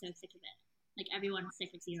they were so sick of it. Like everyone's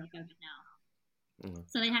sick of zero COVID now, Mm.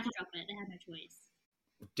 so they had to drop it. They had no choice.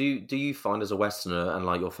 Do you find as a Westerner and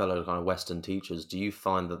like your fellow kind of Western teachers, do you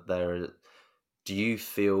find that do you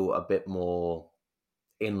feel a bit more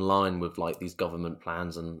in line with like these government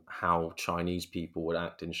plans and how Chinese people would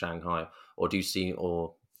act in Shanghai, or do you see,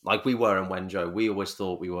 or like we were in Wenzhou, we always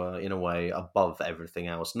thought we were in a way above everything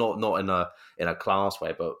else, not in a class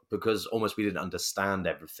way, but because almost we didn't understand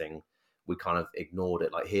everything, we kind of ignored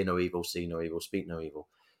it, like hear no evil, see no evil, speak no evil.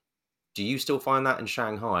 Do you still find that in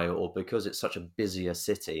Shanghai, or because it's such a busier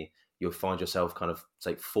city, you'll find yourself kind of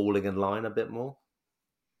say falling in line a bit more?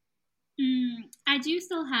 I do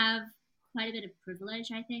still have quite a bit of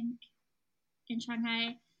privilege, I think, in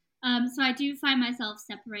Shanghai. So I do find myself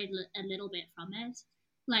separated a little bit from it.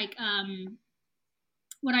 Like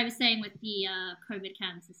what I was saying with the COVID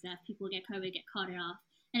camps and stuff, people get COVID, get carted off.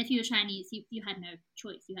 And if you were Chinese, you had no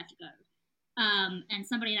choice. You had to go. And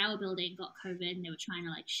somebody in our building got COVID and they were trying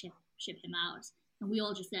to like ship him out. And we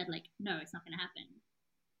all just said like, no, it's not going to happen.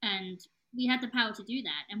 And we had the power to do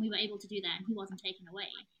that. And we were able to do that. And he wasn't taken away.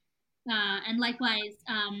 And likewise,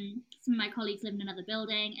 some of my colleagues lived in another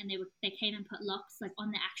building, and they came and put locks like on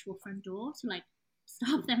the actual front door to like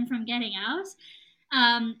stop them from getting out.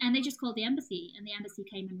 And they just called the embassy, and the embassy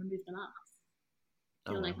came and removed the locks.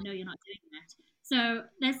 They Oh were wow. like, "No, you're not doing that." So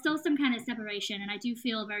there's still some kind of separation, and I do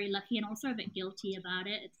feel very lucky and also a bit guilty about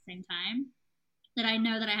it at the same time. That I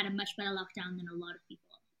know that I had a much better lockdown than a lot of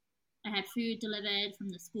people. I had food delivered from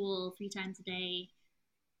the school 3 times a day.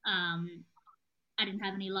 Um, I didn't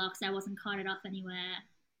have any locks. I wasn't carted off anywhere.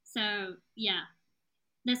 So yeah,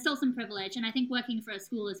 there's still some privilege, and I think working for a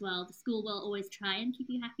school as well, the school will always try and keep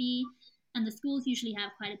you happy, and the schools usually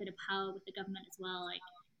have quite a bit of power with the government as well. Like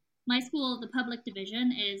my school, the public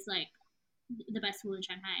division is like the best school in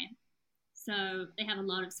Shanghai, so they have a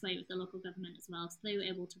lot of sway with the local government as well. So they were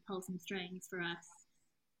able to pull some strings for us.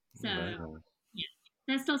 So Very nice. yeah,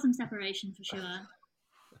 there's still some separation for sure.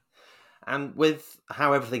 And with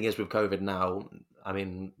how everything is with COVID now, I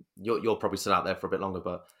mean, you're probably still out there for a bit longer,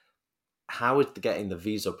 but how is getting the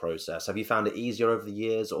visa process? Have you found it easier over the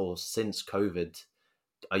years, or since COVID,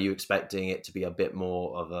 are you expecting it to be a bit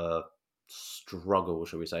more of a struggle,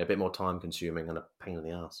 shall we say, a bit more time consuming and a pain in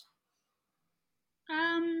the ass?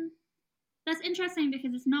 Um, that's interesting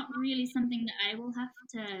because it's not really something that I will have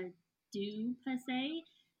to do per se,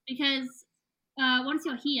 because once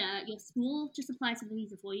you're here, your school just applies for the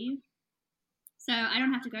visa for you. So I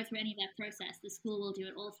don't have to go through any of that process. The school will do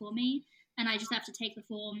it all for me, and I just have to take the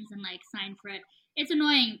forms and like sign for it. It's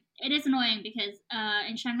annoying. It is annoying because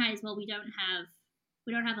in Shanghai as well, we don't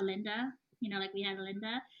have a Linda. Like we had a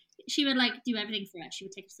Linda. She would like do everything for us. She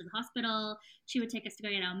would take us to the hospital. She would take us to go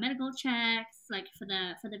get our medical checks, like for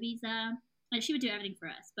the visa. Like she would do everything for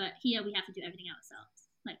us. But here we have to do everything ourselves.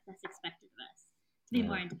 Like that's expected of us to be Yeah.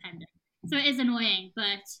 more independent. So it is annoying,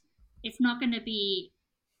 but it's not going to be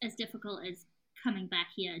as difficult as coming back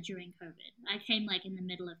here during COVID. I came like in the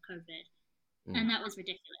middle of COVID, and that was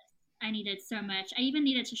ridiculous. I needed so much. I even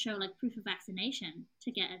needed to show like proof of vaccination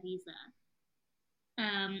to get a visa.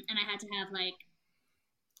 And I had to have like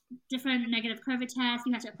different negative COVID tests.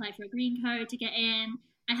 You had to apply for a green code to get in.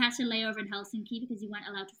 I had to lay over in Helsinki because you weren't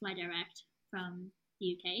allowed to fly direct from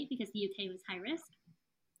the UK because the UK was high risk.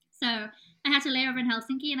 So I had to lay over in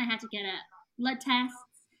Helsinki, and I had to get a blood test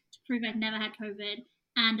to prove I'd never had COVID,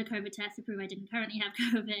 and a COVID test to prove I didn't currently have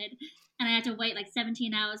COVID. And I had to wait like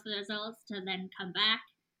 17 hours for the results to then come back.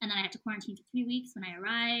 And then I had to quarantine for 3 weeks when I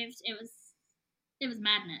arrived. It was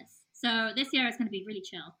madness. So this year it's going to be really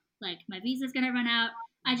chill. Like my visa's going to run out.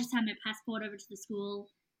 I just have my passport over to the school.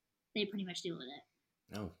 They pretty much deal with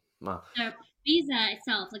it. Oh, wow. So visa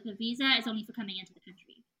itself, like the visa is only for coming into the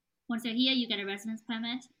country. Once you're here, you get a residence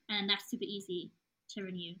permit, and that's super easy to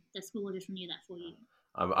renew. The school will just renew that for you.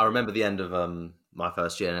 I remember the end of my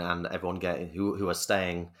first year, and everyone getting who are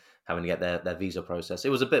staying having to get their visa process. It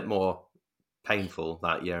was a bit more painful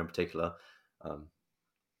that year in particular,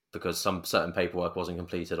 because some certain paperwork wasn't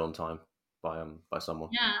completed on time by someone.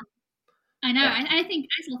 Yeah, I know. Yeah. I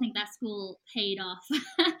still think that school paid off,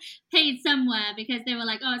 paid somewhere because they were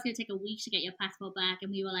like, "Oh, it's gonna take a week to get your passport back,"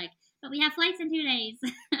 and we were like, "But we have flights in 2 days."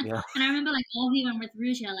 Yeah. And I remember like all of you with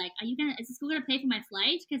Rugia, like, Is the school gonna pay for my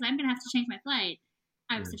flight? Because I'm gonna have to change my flight.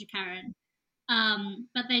 I was such a Karen.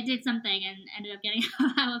 But they did something and ended up getting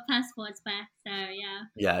our passports back. So yeah.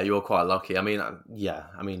 Yeah, you were quite lucky. I mean, yeah.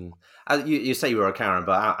 I mean, you say you were a Karen,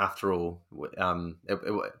 but after all,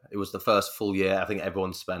 it was the first full year I think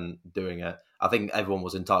everyone spent doing it. I think everyone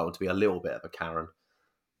was entitled to be a little bit of a Karen,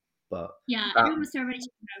 but Yeah, everyone was so ready to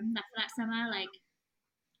go home after that summer. Like,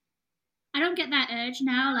 I don't get that urge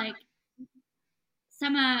now. Like,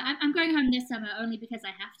 summer, I'm going home this summer only because I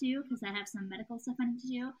have to, because I have some medical stuff I need to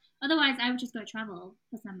do. Otherwise, I would just go travel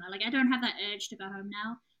for summer. Like, I don't have that urge to go home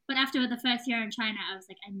now. But after the first year in China, I was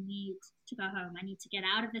like, I need to go home. I need to get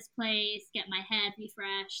out of this place, get my head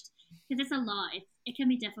refreshed, because it's a lot. It can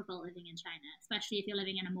be difficult living in China, especially if you're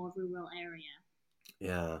living in a more rural area.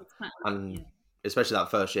 yeah, It's quite a lot to and do. especially that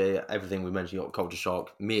first year, everything we mentioned, you got culture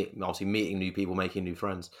shock, obviously meeting new people, making new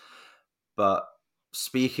friends. But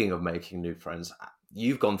speaking of making new friends,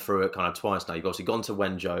 you've gone through it kind of twice now. You've obviously gone to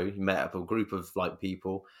Wenzhou, you met up with a group of like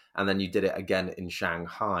people, and then you did it again in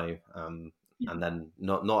Shanghai. And then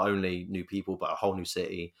not only new people, but a whole new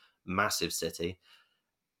city, massive city.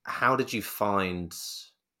 How did you find?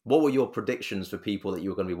 What were your predictions for people that you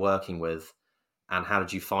were going to be working with, and how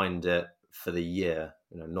did you find it for the year?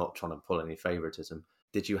 Not trying to pull any favoritism.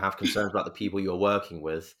 Did you have concerns about the people you were working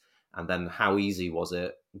with, and then how easy was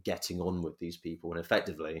it getting on with these people and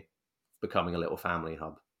effectively becoming a little family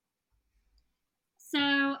hub?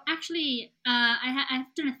 So actually,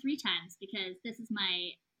 I've done it 3 times because this is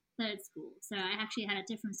my third school. So I actually had a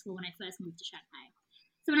different school when I first moved to Shanghai.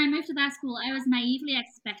 So when I moved to that school, I was naively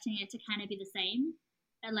expecting it to kind of be the same.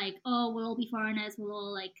 Like, oh, we'll all be foreigners, we'll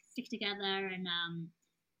all like stick together, and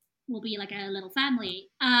we'll be like a little family.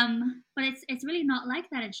 But it's really not like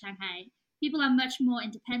that in Shanghai. People are much more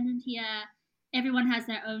independent here. Everyone has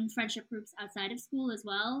their own friendship groups outside of school as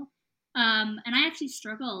well. And I actually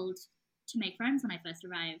struggled to make friends when I first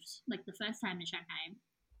arrived, like the first time in Shanghai.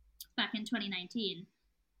 back in 2019.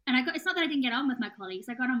 And it's not that I didn't get on with my colleagues,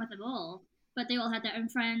 I got on with them all, but they all had their own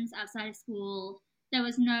friends outside of school. There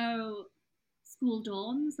was no school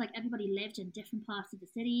dorms, like everybody lived in different parts of the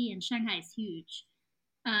city, and Shanghai is huge.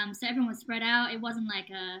 So everyone was spread out. It wasn't like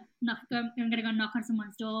I'm going to go knock on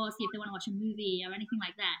someone's door, see if they want to watch a movie or anything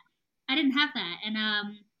like that. I didn't have that. And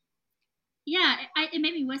yeah, it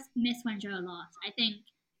made me miss Wenzhou a lot. I think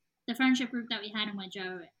the friendship group that we had in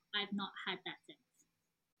Wenzhou, I've not had that since.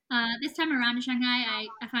 This time around in Shanghai,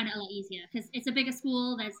 I found it a lot easier because it's a bigger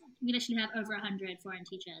school. We literally have over 100 foreign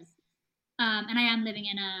teachers, and I am living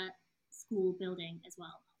in a school building as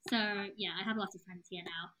well. So yeah, I have lots of friends here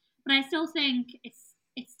now, but I still think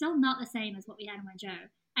it's still not the same as what we had in Wenzhou.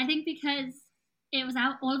 I think because it was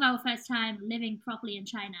all of our first time living properly in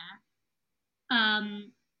China,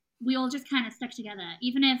 we all just kind of stuck together,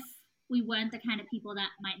 even if we weren't the kind of people that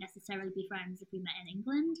might necessarily be friends if we met in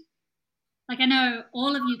England. Like, I know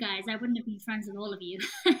all of you guys, I wouldn't have been friends with all of you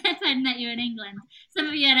if I'd met you in England. Some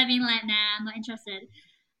of you would have been like, nah, I'm not interested.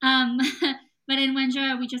 Um, but in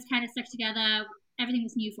Wenzhou, we just kind of stuck together. Everything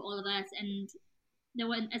was new for all of us, and there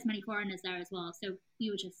weren't as many foreigners there as well, so we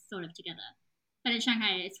were just sort of together. But in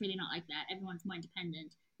Shanghai, it's really not like that. Everyone's more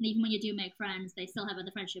independent. And even when you do make friends, they still have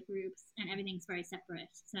other friendship groups, and everything's very separate.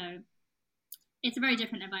 So it's a very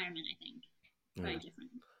different environment, I think. Very different.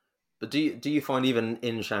 But do you find, even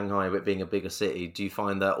in Shanghai, with being a bigger city, do you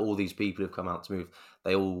find that all these people who've come out to move,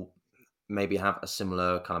 they all maybe have a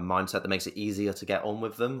similar kind of mindset that makes it easier to get on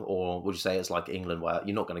with them? Or would you say it's like England, where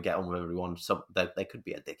you're not going to get on with everyone? So they could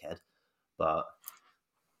be a dickhead, but...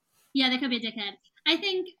 Yeah, they could be a dickhead. I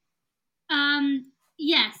think,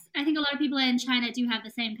 yes, I think a lot of people in China do have the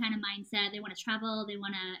same kind of mindset. They want to travel, they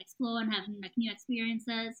want to explore and have like new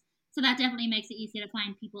experiences. So that definitely makes it easier to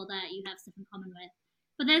find people that you have stuff in common with.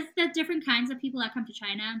 But there's different kinds of people that come to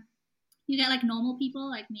China. You get like normal people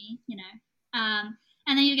like me, and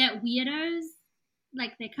then you get weirdos.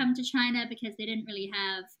 Like, they come to China because they didn't really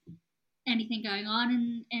have anything going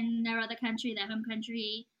on in their other country, their home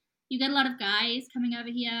country. You get a lot of guys coming over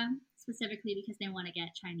here specifically because they want to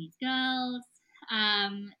get Chinese girls.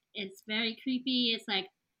 It's very creepy. It's like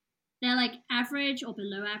they're like average or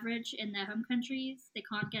below average in their home countries. They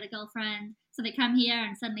can't get a girlfriend, so they come here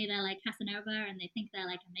and suddenly they're like Casanova and they think they're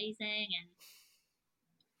like amazing, and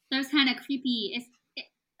those kind of creepy.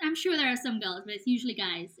 I'm sure there are some girls, but it's usually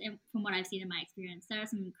guys. From what I've seen in my experience, there are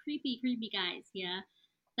some creepy guys here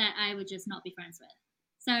that I would just not be friends with.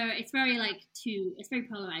 So it's very it's very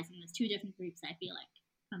polarizing. There's two different groups, I feel like,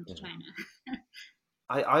 come to China.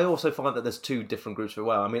 I also find that there's two different groups as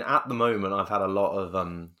well. I mean, at the moment, I've had a lot of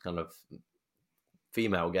kind of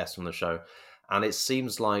female guests on the show, and it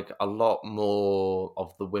seems like a lot more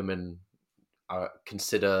of the women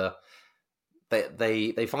consider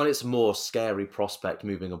they find it's a more scary prospect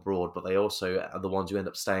moving abroad, but they also are the ones who end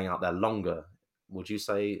up staying out there longer. Would you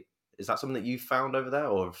say, is that something that you found over there,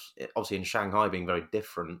 or obviously in Shanghai being very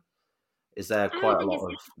different, is there quite a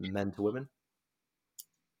lot of men to women?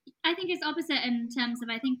 I think it's opposite in terms of,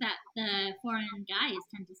 I think that the foreign guys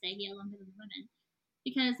tend to stay here longer than the women,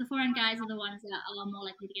 because the foreign guys are the ones that are more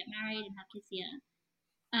likely to get married and have kids here,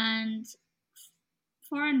 and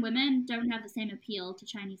foreign women don't have the same appeal to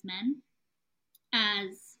Chinese men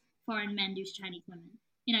as foreign men do to Chinese women.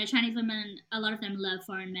 Chinese women, a lot of them love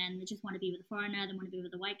foreign men. They just want to be with a foreigner. They want to be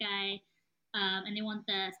with a white guy, and they want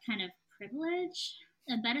the kind of privilege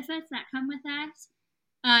and benefits that come with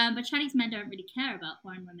that. But Chinese men don't really care about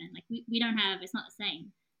foreign women. Like, we don't have, it's not the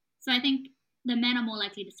same. So I think the men are more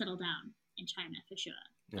likely to settle down in China for sure.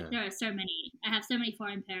 Yeah. Like, I have so many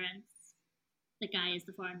foreign parents. The guy is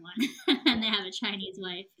the foreign one, and they have a Chinese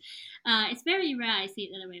wife. It's very rare I see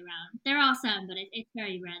it the other way around. There are some, but it's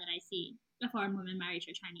very rare that I see a foreign woman married to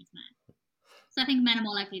a Chinese man. So I think men are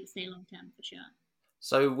more likely to stay long term for sure.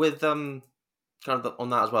 So with kind of on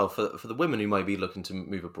that as well, for the women who might be looking to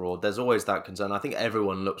move abroad, there's always that concern. I think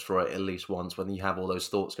everyone looks for it at least once when you have all those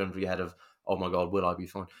thoughts going through your head of, oh my God, will I be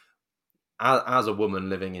fine? As a woman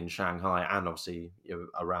living in Shanghai and obviously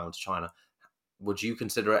around China, would you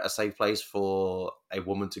consider it a safe place for a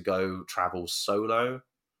woman to go travel solo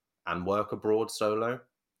and work abroad solo?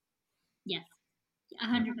 Yes,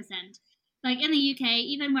 100%. Like, in the UK,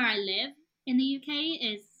 even where I live in the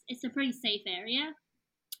UK, it's a pretty safe area.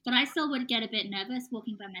 But I still would get a bit nervous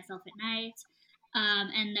walking by myself at night.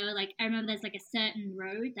 And there were I remember there's a certain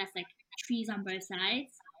road that's trees on both sides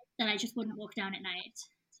that I just wouldn't walk down at night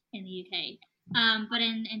in the UK. But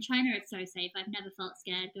in China, it's so safe. I've never felt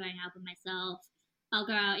scared going out by myself. I'll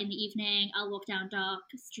go out in the evening. I'll walk down dark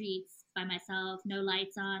streets by myself. No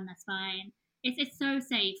lights on. That's fine. It's so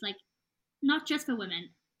safe. Like, not just for women.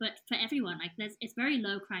 but for everyone, like it's very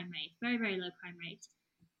low crime rate, very very low crime rate.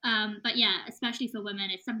 But yeah, especially for women,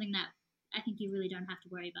 it's something that I think you really don't have to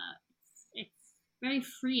worry about. It's very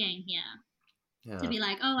freeing here to Yeah. be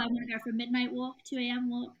like, oh, I'm gonna go for a midnight walk, 2 a.m.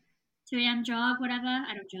 walk, 2 a.m. jog, whatever.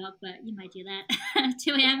 I don't jog, but you might do that.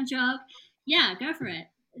 2 a.m. jog, yeah, go for it.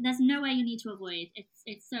 There's no way you need to avoid.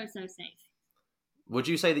 It's so so safe. Would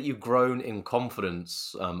you say that you've grown in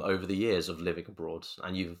confidence over the years of living abroad,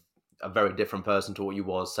 and you've a very different person to what you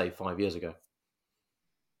was, say, 5 years ago?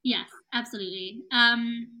 Yes, absolutely.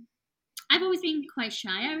 I've always been quite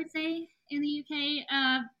shy, I would say, in the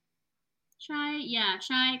UK. Shy, yeah,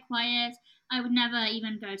 shy, quiet. I would never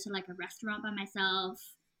even go to like a restaurant by myself.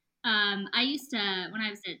 I used to, when I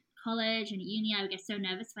was at college and at uni, I would get so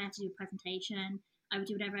nervous if I had to do a presentation. I would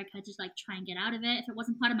do whatever I could to like try and get out of it. If it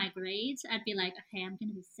wasn't part of my grades, I'd be like, okay, I'm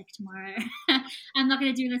gonna be sick tomorrow. I'm not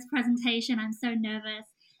gonna do this presentation. I'm so nervous.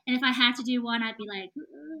 And if I had to do one, I'd be like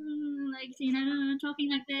talking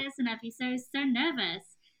like this, and I'd be so so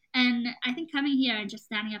nervous. And I think coming here and just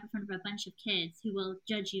standing up in front of a bunch of kids who will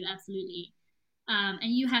judge you absolutely,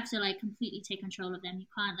 and you have to like completely take control of them. You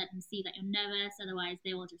can't let them see that you're nervous, otherwise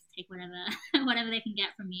they will just take whatever whatever they can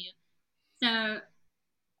get from you. So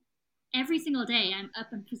every single day, I'm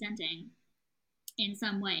up and presenting in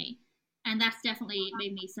some way, and that's definitely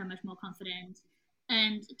made me so much more confident.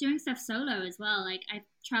 And doing stuff solo as well. Like I've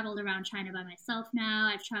traveled around China by myself now.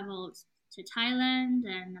 I've traveled to Thailand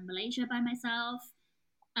and Malaysia by myself.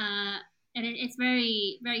 uh, and it's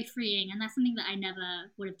very very freeing, and that's something that I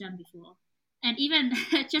never would have done before. And even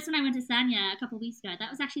just when I went to Sanya a couple of weeks ago, that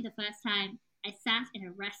was actually the first time I sat in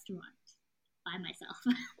a restaurant by myself.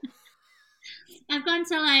 I've gone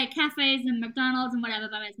to like cafes and McDonald's and whatever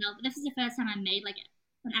by myself, but this is the first time I made like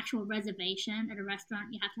an actual reservation at a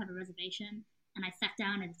restaurant. You have to have a reservation, and I sat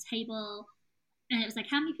down at a table, and it was like,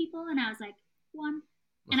 how many people? And I was like, one.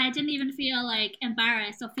 And I didn't even feel like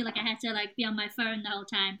embarrassed or feel like I had to like be on my phone the whole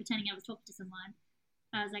time pretending I was talking to someone.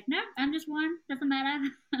 I was like, no, I'm just one. Doesn't matter.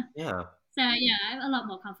 Yeah. So yeah, I'm a lot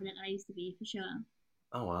more confident than I used to be for sure.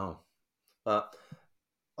 Oh wow. But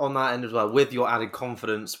on that end as well, with your added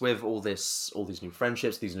confidence, with all these new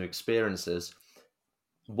friendships, these new experiences,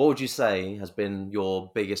 what would you say has been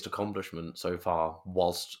your biggest accomplishment so far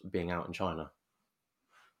whilst being out in China?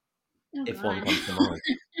 Oh If one God. comes to mind.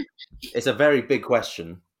 It's a very big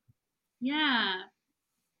question, Yeah.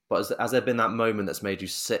 but has there been that moment that's made you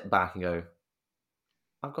sit back and go,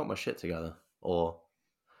 I've got my shit together? Or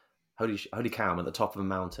holy cow, I'm at the top of a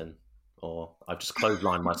mountain? Or I've just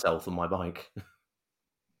clotheslined myself on my bike?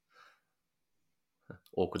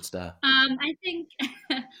 Awkward stare. I think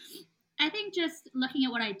I think just looking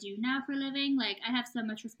at what I do now for a living, like I have so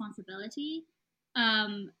much responsibility.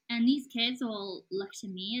 And these kids all look to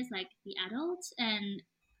me as like the adult. And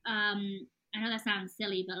I know that sounds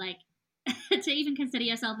silly, but like to even consider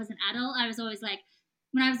yourself as an adult, I was always like,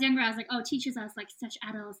 when I was younger, I was like, oh, teachers are like such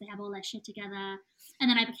adults, they have all their shit together. And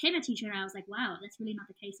then I became a teacher, and I was like, wow, that's really not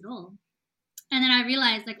the case at all. And then I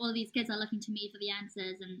realized like all of these kids are looking to me for the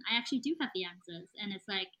answers, and I actually do have the answers. And it's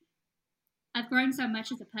like I've grown so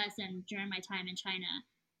much as a person during my time in China.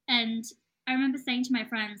 And I remember saying to my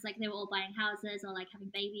friends, like they were all buying houses or like having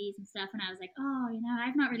babies and stuff, and I was like, oh,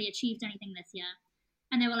 I've not really achieved anything this year.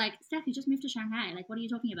 And they were like, Steph, you just moved to Shanghai. Like, what are you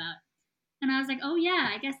talking about? And I was like, oh yeah,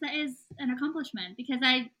 I guess that is an accomplishment, because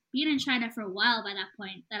I'd been in China for a while by that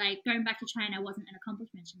point. That like going back to China wasn't an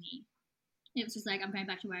accomplishment to me. It was just like I'm going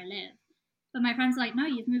back to where I live. But my friends are like, no,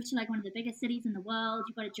 you've moved to like one of the biggest cities in the world.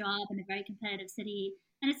 You've got a job in a very competitive city,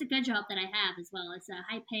 and it's a good job that I have as well. It's a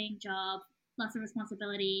high-paying job, lots of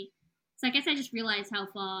responsibility. So I guess I just realized how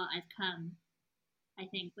far I've come. I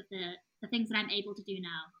think with the things that I'm able to do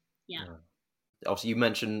now. Yeah, Yeah. Obviously, you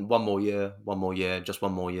mentioned one more year, just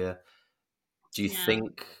one more year. Do you yeah.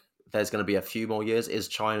 think there's going to be a few more years? Is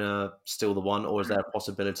China still the one, or is there a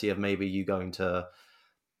possibility of maybe you going to,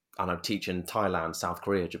 I don't know, teach in Thailand, South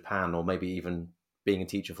Korea, Japan, or maybe even being a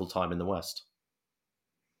teacher full time in the West?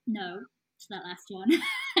 No, to that last one.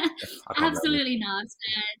 I can't blame you. Absolutely not.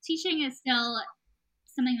 Teaching is still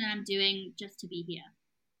something that I'm doing just to be here.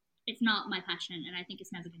 It's not my passion, and I think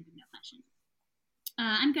it's never going to be my passion.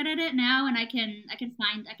 I'm good at it now, and I can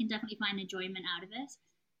definitely find enjoyment out of it,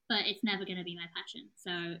 but it's never going to be my passion.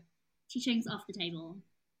 So teaching's off the table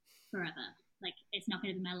forever. Like it's not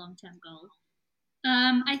going to be my long term goal.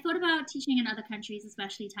 I thought about teaching in other countries,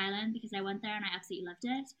 especially Thailand, because I went there and I absolutely loved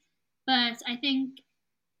it. But I think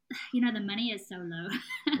the money is so low,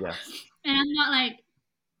 Yeah. and I'm not like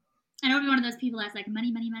I don't be one of those people that's like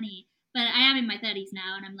money, money, money. But I am in my 30s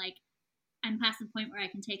now, and I'm like I'm past the point where I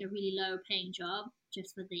can take a really low paying job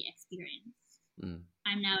just for the experience. Mm.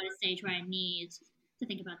 I'm now at a stage where I need to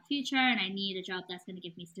think about the future, and I need a job that's going to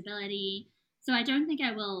give me stability. So I don't think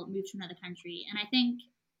I will move to another country. And I think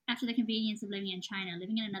after the convenience of living in China,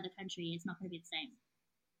 living in another country is not going to be the same.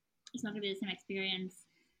 It's not going to be the same experience.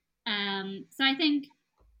 So I think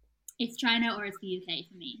it's China or it's the UK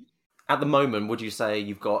for me. At the moment, would you say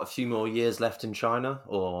you've got a few more years left in China,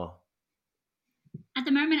 or? At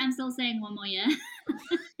the moment, I'm still saying 1 more year.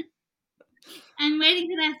 I'm waiting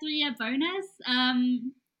for that 3-year bonus.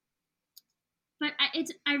 But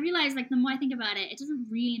I realize, like, the more I think about it, it doesn't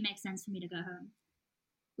really make sense for me to go home.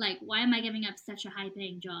 Like, why am I giving up such a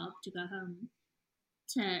high-paying job to go home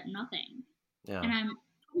to nothing? Yeah. And I'm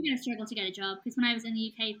probably going to struggle to get a job because when I was in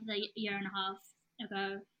the UK for the year and a half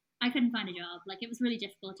ago, I couldn't find a job. Like, it was really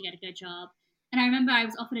difficult to get a good job. And I remember I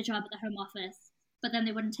was offered a job at the Home Office, but then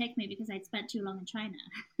they wouldn't take me because I'd spent too long in China.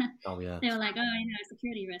 Oh yeah. They were like, oh,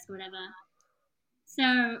 security risk or whatever.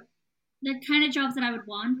 So the kind of jobs that I would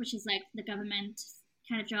want, which is like the government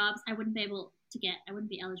kind of jobs, I wouldn't be able to get. I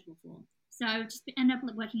wouldn't be eligible for. So I would just end up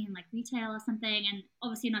working in like retail or something. And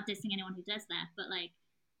obviously, not dissing anyone who does that, but like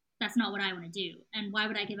that's not what I want to do. And why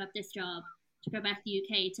would I give up this job to go back to the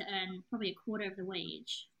UK to earn probably a quarter of the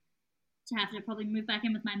wage, to have to probably move back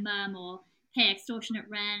in with my mum or pay extortionate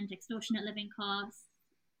rent, extortionate living costs?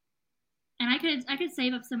 And I could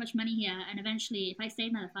save up so much money here, and eventually, if I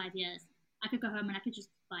stayed another 5 years, I could go home and I could just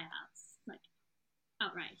buy a house, like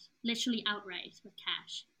outright, literally outright with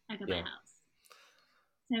cash. I could buy a house.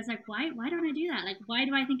 So it's like, why don't I do that? Like, why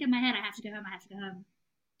do I think in my head I have to go home? I have to go home.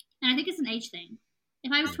 And I think it's an age thing.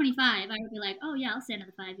 If I was 25, I would be like, oh yeah, I'll stay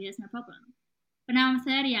another 5 years, no problem. But now I'm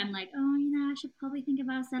 30, I'm like, oh, I should probably think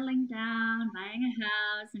about settling down, buying a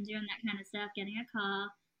house, and doing that kind of stuff, getting a car.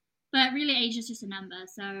 But really, age is just a number,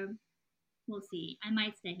 so we'll see. I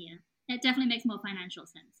might stay here. It definitely makes more financial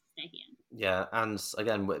sense to stay here. Yeah, and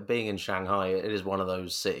again, being in Shanghai, it is one of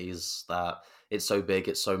those cities that it's so big,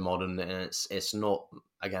 it's so modern, and it's not,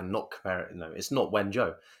 again, not comparing. No, it's not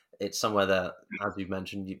Wenzhou. It's somewhere that, as you've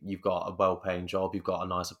mentioned, you've got a well-paying job, you've got a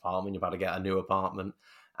nice apartment, you're about to get a new apartment,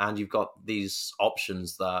 and you've got these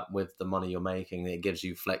options that, with the money you're making, it gives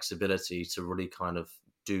you flexibility to really kind of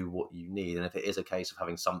do what you need. And if it is a case of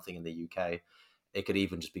having something in the UK, it could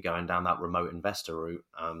even just be going down that remote investor route,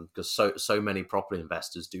 because so many property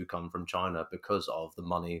investors do come from China because of the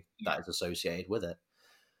money that is associated with it.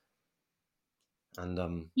 And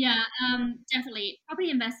definitely,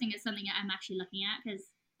 property investing is something that I'm actually looking at because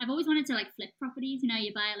I've always wanted to like flip properties.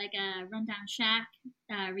 You buy like a rundown shack,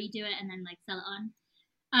 redo it, and then like sell it on.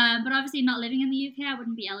 But obviously, not living in the UK, I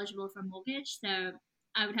wouldn't be eligible for a mortgage, so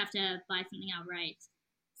I would have to buy something outright.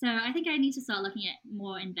 So I think I need to start looking at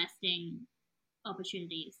more investing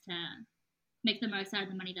opportunities to make the most out of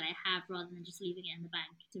the money that I have rather than just leaving it in the bank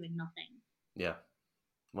doing nothing. Yeah.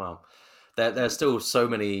 Wow. There's still so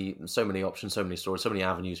many options, so many stories, so many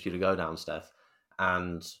avenues for you to go down, Steph.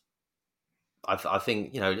 And I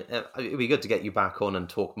think, it'd be good to get you back on and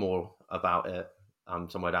talk more about it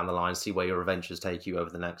somewhere down the line, see where your adventures take you over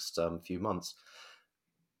the next few months.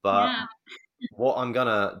 But yeah. What I'm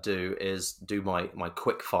gonna do is do my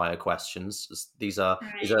quick fire questions. These are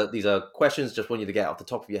Right. these are questions just want you to get off the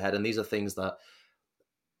top of your head, and these are things that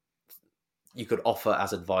you could offer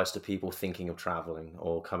as advice to people thinking of traveling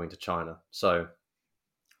or coming to China. So,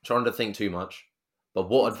 trying to think too much, but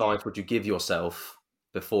what That's good. advice would you give yourself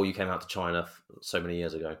before you came out to China so many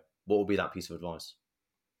years ago? What would be that piece of advice?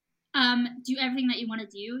 Do everything that you want to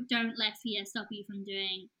do. Don't let fear stop you from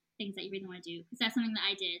doing things that you really want to do. Because that's something that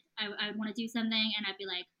I did. I would want to do something and I'd be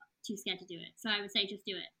like too scared to do it. So I would say just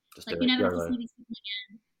do it. Just Like do you it. never have to YOLO. see these people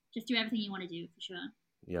again. Just do everything you want to do for sure.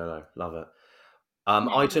 YOLO. Love it. Never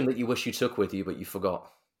give Item up. that you wish you took with you but you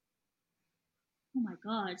forgot. Oh my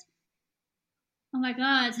god. Oh my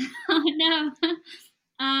god. Oh no.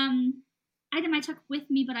 Item I took with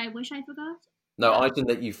me but I wish I forgot. No, item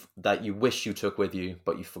that you wish you took with you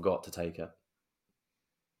but you forgot to take it.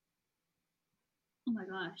 Oh my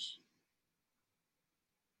gosh.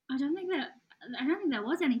 I don't think there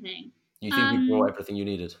was anything. You think you brought Um, everything you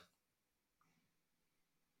needed?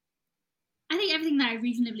 I think everything that I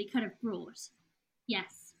reasonably could have brought.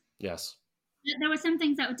 Yes. Yes. There were some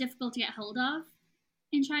things that were difficult to get hold of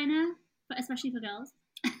in China, but especially for girls.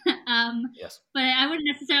 Yes. But I wouldn't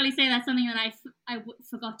necessarily say that's something that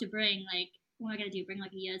forgot to bring. Like, what am I going to do? Bring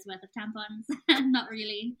like a year's worth of tampons? Not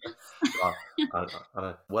really. Well, I don't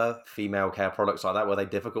know. Were female care products like that, were they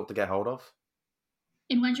difficult to get hold of?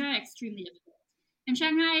 In Wenzhou, extremely difficult. In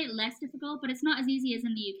Shanghai, less difficult, but it's not as easy as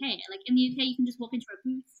in the UK. Like in the UK, you can just walk into a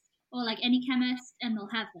booth or like any chemist and they'll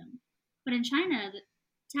have them. But in China, the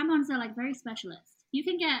tampons are like very specialist. You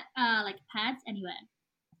can get like pads anywhere.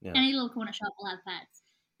 Yeah. Any little corner shop will have pads.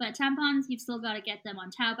 But tampons, you've still got to get them on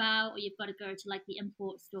Taobao, or you've got to go to like the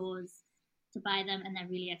import stores to buy them, and they're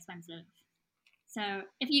really expensive. So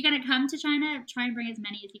if you're going to come to China, try and bring as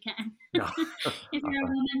many as you can. If you're a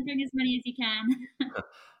woman, bring as many as you can.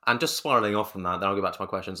 And just spiraling off from that, then I'll go back to my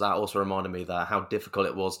questions. That also reminded me that how difficult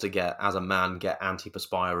it was to get, as a man, get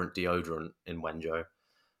antiperspirant deodorant in Wenzhou.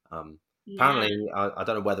 Apparently, I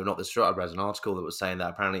don't know whether or not this is true. I read an article that was saying that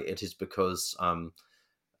apparently it is because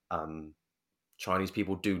Chinese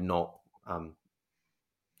people do not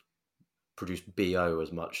produce BO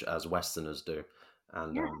as much as Westerners do.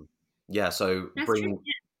 And so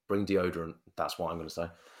bring deodorant. That's what I'm going to say.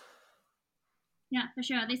 Yeah, for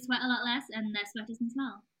sure. They sweat a lot less, and their sweat doesn't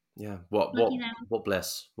smell. Yeah. What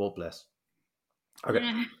bliss? What bliss? Okay.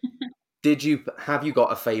 Yeah. Have you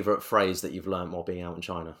got a favourite phrase that you've learned while being out in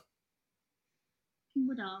China?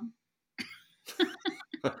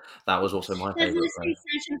 That was also my favourite phrase.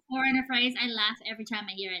 There's such a foreigner phrase. I laugh every time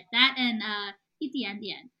I hear it. That and 一点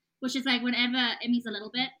点, which is like whenever it means a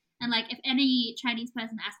little bit. And like if any Chinese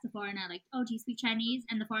person asks a foreigner, like, oh, do you speak Chinese?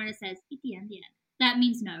 And the foreigner says 一点点. That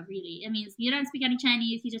means no, really. It means you don't speak any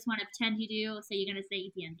Chinese. You just want to pretend you do. So you're going to say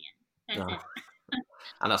一点点. That's it.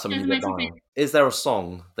 And that's something you get down. Is there a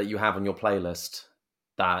song that you have on your playlist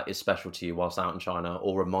that is special to you whilst out in China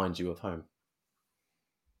or reminds you of home?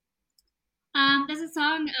 There's a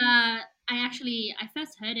song, I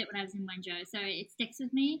first heard it when I was in Wenzhou, so it sticks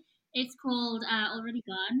with me. It's called Already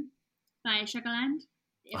Gone by Sugarland.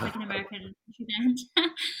 It's like an American country band.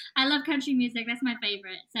 I love country music. That's my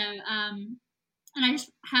favorite. So, and I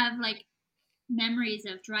just have like memories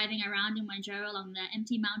of driving around in Wenzhou along the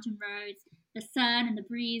empty mountain roads, the sun and the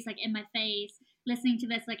breeze like in my face, listening to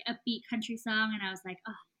this like upbeat country song, and I was like,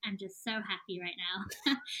 oh, I'm just so happy right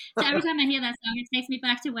now. So every time I hear that song, it takes me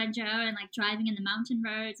back to Wenzhou and like driving in the mountain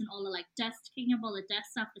roads and all the like dust, kicking up all the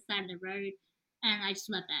dust off the side of the road, and I just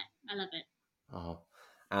love that. I love it. Oh,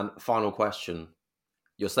 and final question: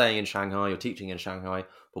 you're staying in Shanghai, you're teaching in Shanghai,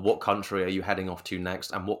 but what country are you heading off to next,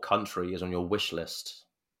 and what country is on your wish list?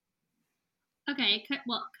 Okay,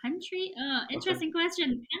 what country? Oh, interesting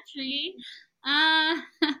question. Country.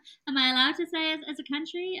 Am I allowed to say as a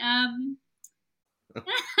country? I'm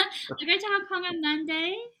going to Hong Kong on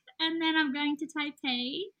Monday, and then I'm going to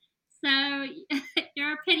Taipei. So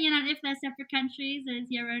your opinion on if they're separate countries is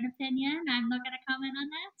your own opinion. I'm not going to comment on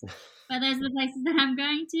that. But those are the places that I'm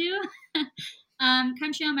going to.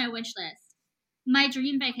 Country on my wish list. My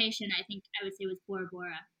dream vacation, I think I would say, was Bora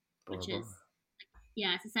Bora, which is,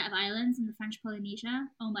 it's a set of islands in the French Polynesia.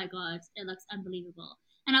 Oh my god, it looks unbelievable.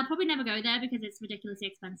 And I'll probably never go there because it's ridiculously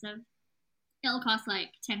expensive. It'll cost like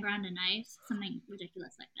 10 grand a night, something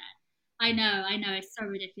ridiculous like that. I know, it's so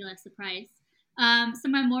ridiculous, the price.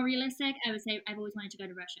 Somewhere more realistic, I would say I've always wanted to go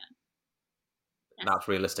to Russia. That's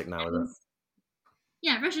realistic now, is it?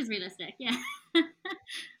 Yeah, Russia's realistic, yeah.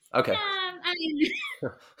 Okay. I mean,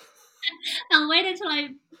 I'll wait until I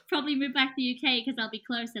probably move back to the UK because I'll be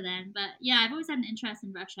closer then. But yeah, I've always had an interest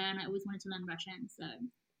in Russia and I always wanted to learn Russian, so...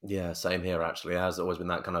 Yeah, same here actually. It has always been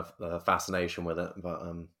that kind of fascination with it, but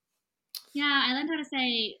yeah, I learned how to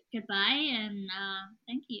say goodbye and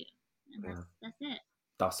thank you, and that's it.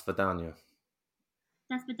 Das Vidania.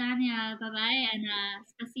 Das Vidania, bye bye, and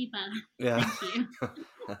spasiba. Yeah, thank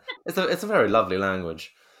you. it's a very lovely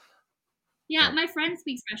language. Yeah, my friend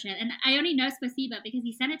speaks Russian, and I only know spasiba because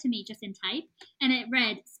he sent it to me just in type, and it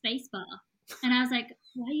read spacebar. And I was like,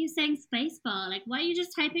 why are you saying spacebar? Like, why are you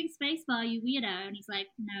just typing spacebar, you weirdo? And he's like,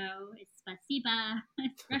 no, it's spasiba.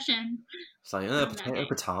 It's Russian. It's like,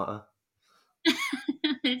 potato.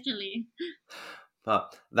 Literally.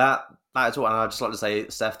 But that is all. And I'd just like to say,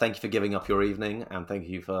 Steph, thank you for giving up your evening, and thank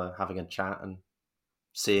you for having a chat and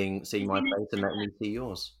seeing my face and letting me see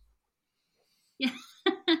yours. Yeah.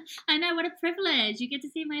 I know, what a privilege. You get to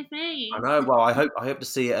see my face. I know. Well, I hope to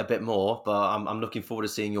see it a bit more, but I'm looking forward to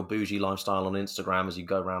seeing your bougie lifestyle on Instagram as you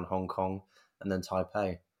go around Hong Kong and then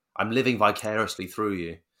Taipei. I'm living vicariously through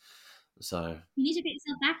you. So you need to get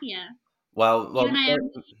yourself back here. Well,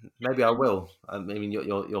 maybe I will. I mean,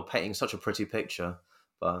 you're painting such a pretty picture,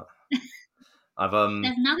 but I've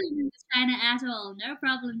There's nothing in China at all. No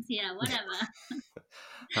problems here. Whatever.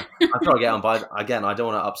 I'm trying to get on, but again, I don't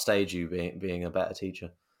want to upstage you being a better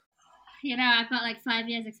teacher. You know, I've got like 5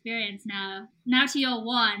 years experience now. Now to your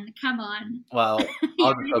 1. Come on. Well,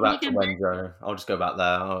 I'll just go back to Wenzhou. I'll just go back there.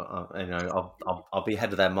 I'll be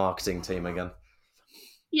head of their marketing team again.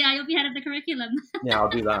 Yeah, you'll be head of the curriculum. Yeah, I'll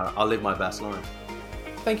do that. I'll live my best life.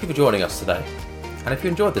 Thank you for joining us today. And if you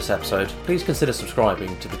enjoyed this episode, please consider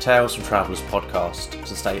subscribing to the Tales from Travellers podcast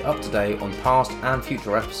to stay up to date on past and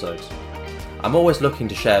future episodes. I'm always looking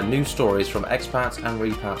to share new stories from expats and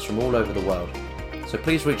repats from all over the world. So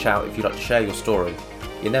please reach out if you'd like to share your story.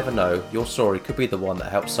 You never know, your story could be the one that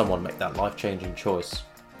helps someone make that life-changing choice.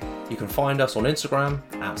 You can find us on Instagram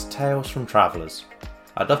at Tales from Travellers.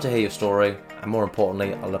 I'd love to hear your story, and more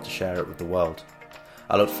importantly, I'd love to share it with the world.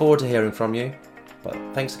 I look forward to hearing from you, but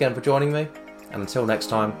thanks again for joining me, and until next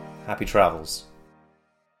time, happy travels.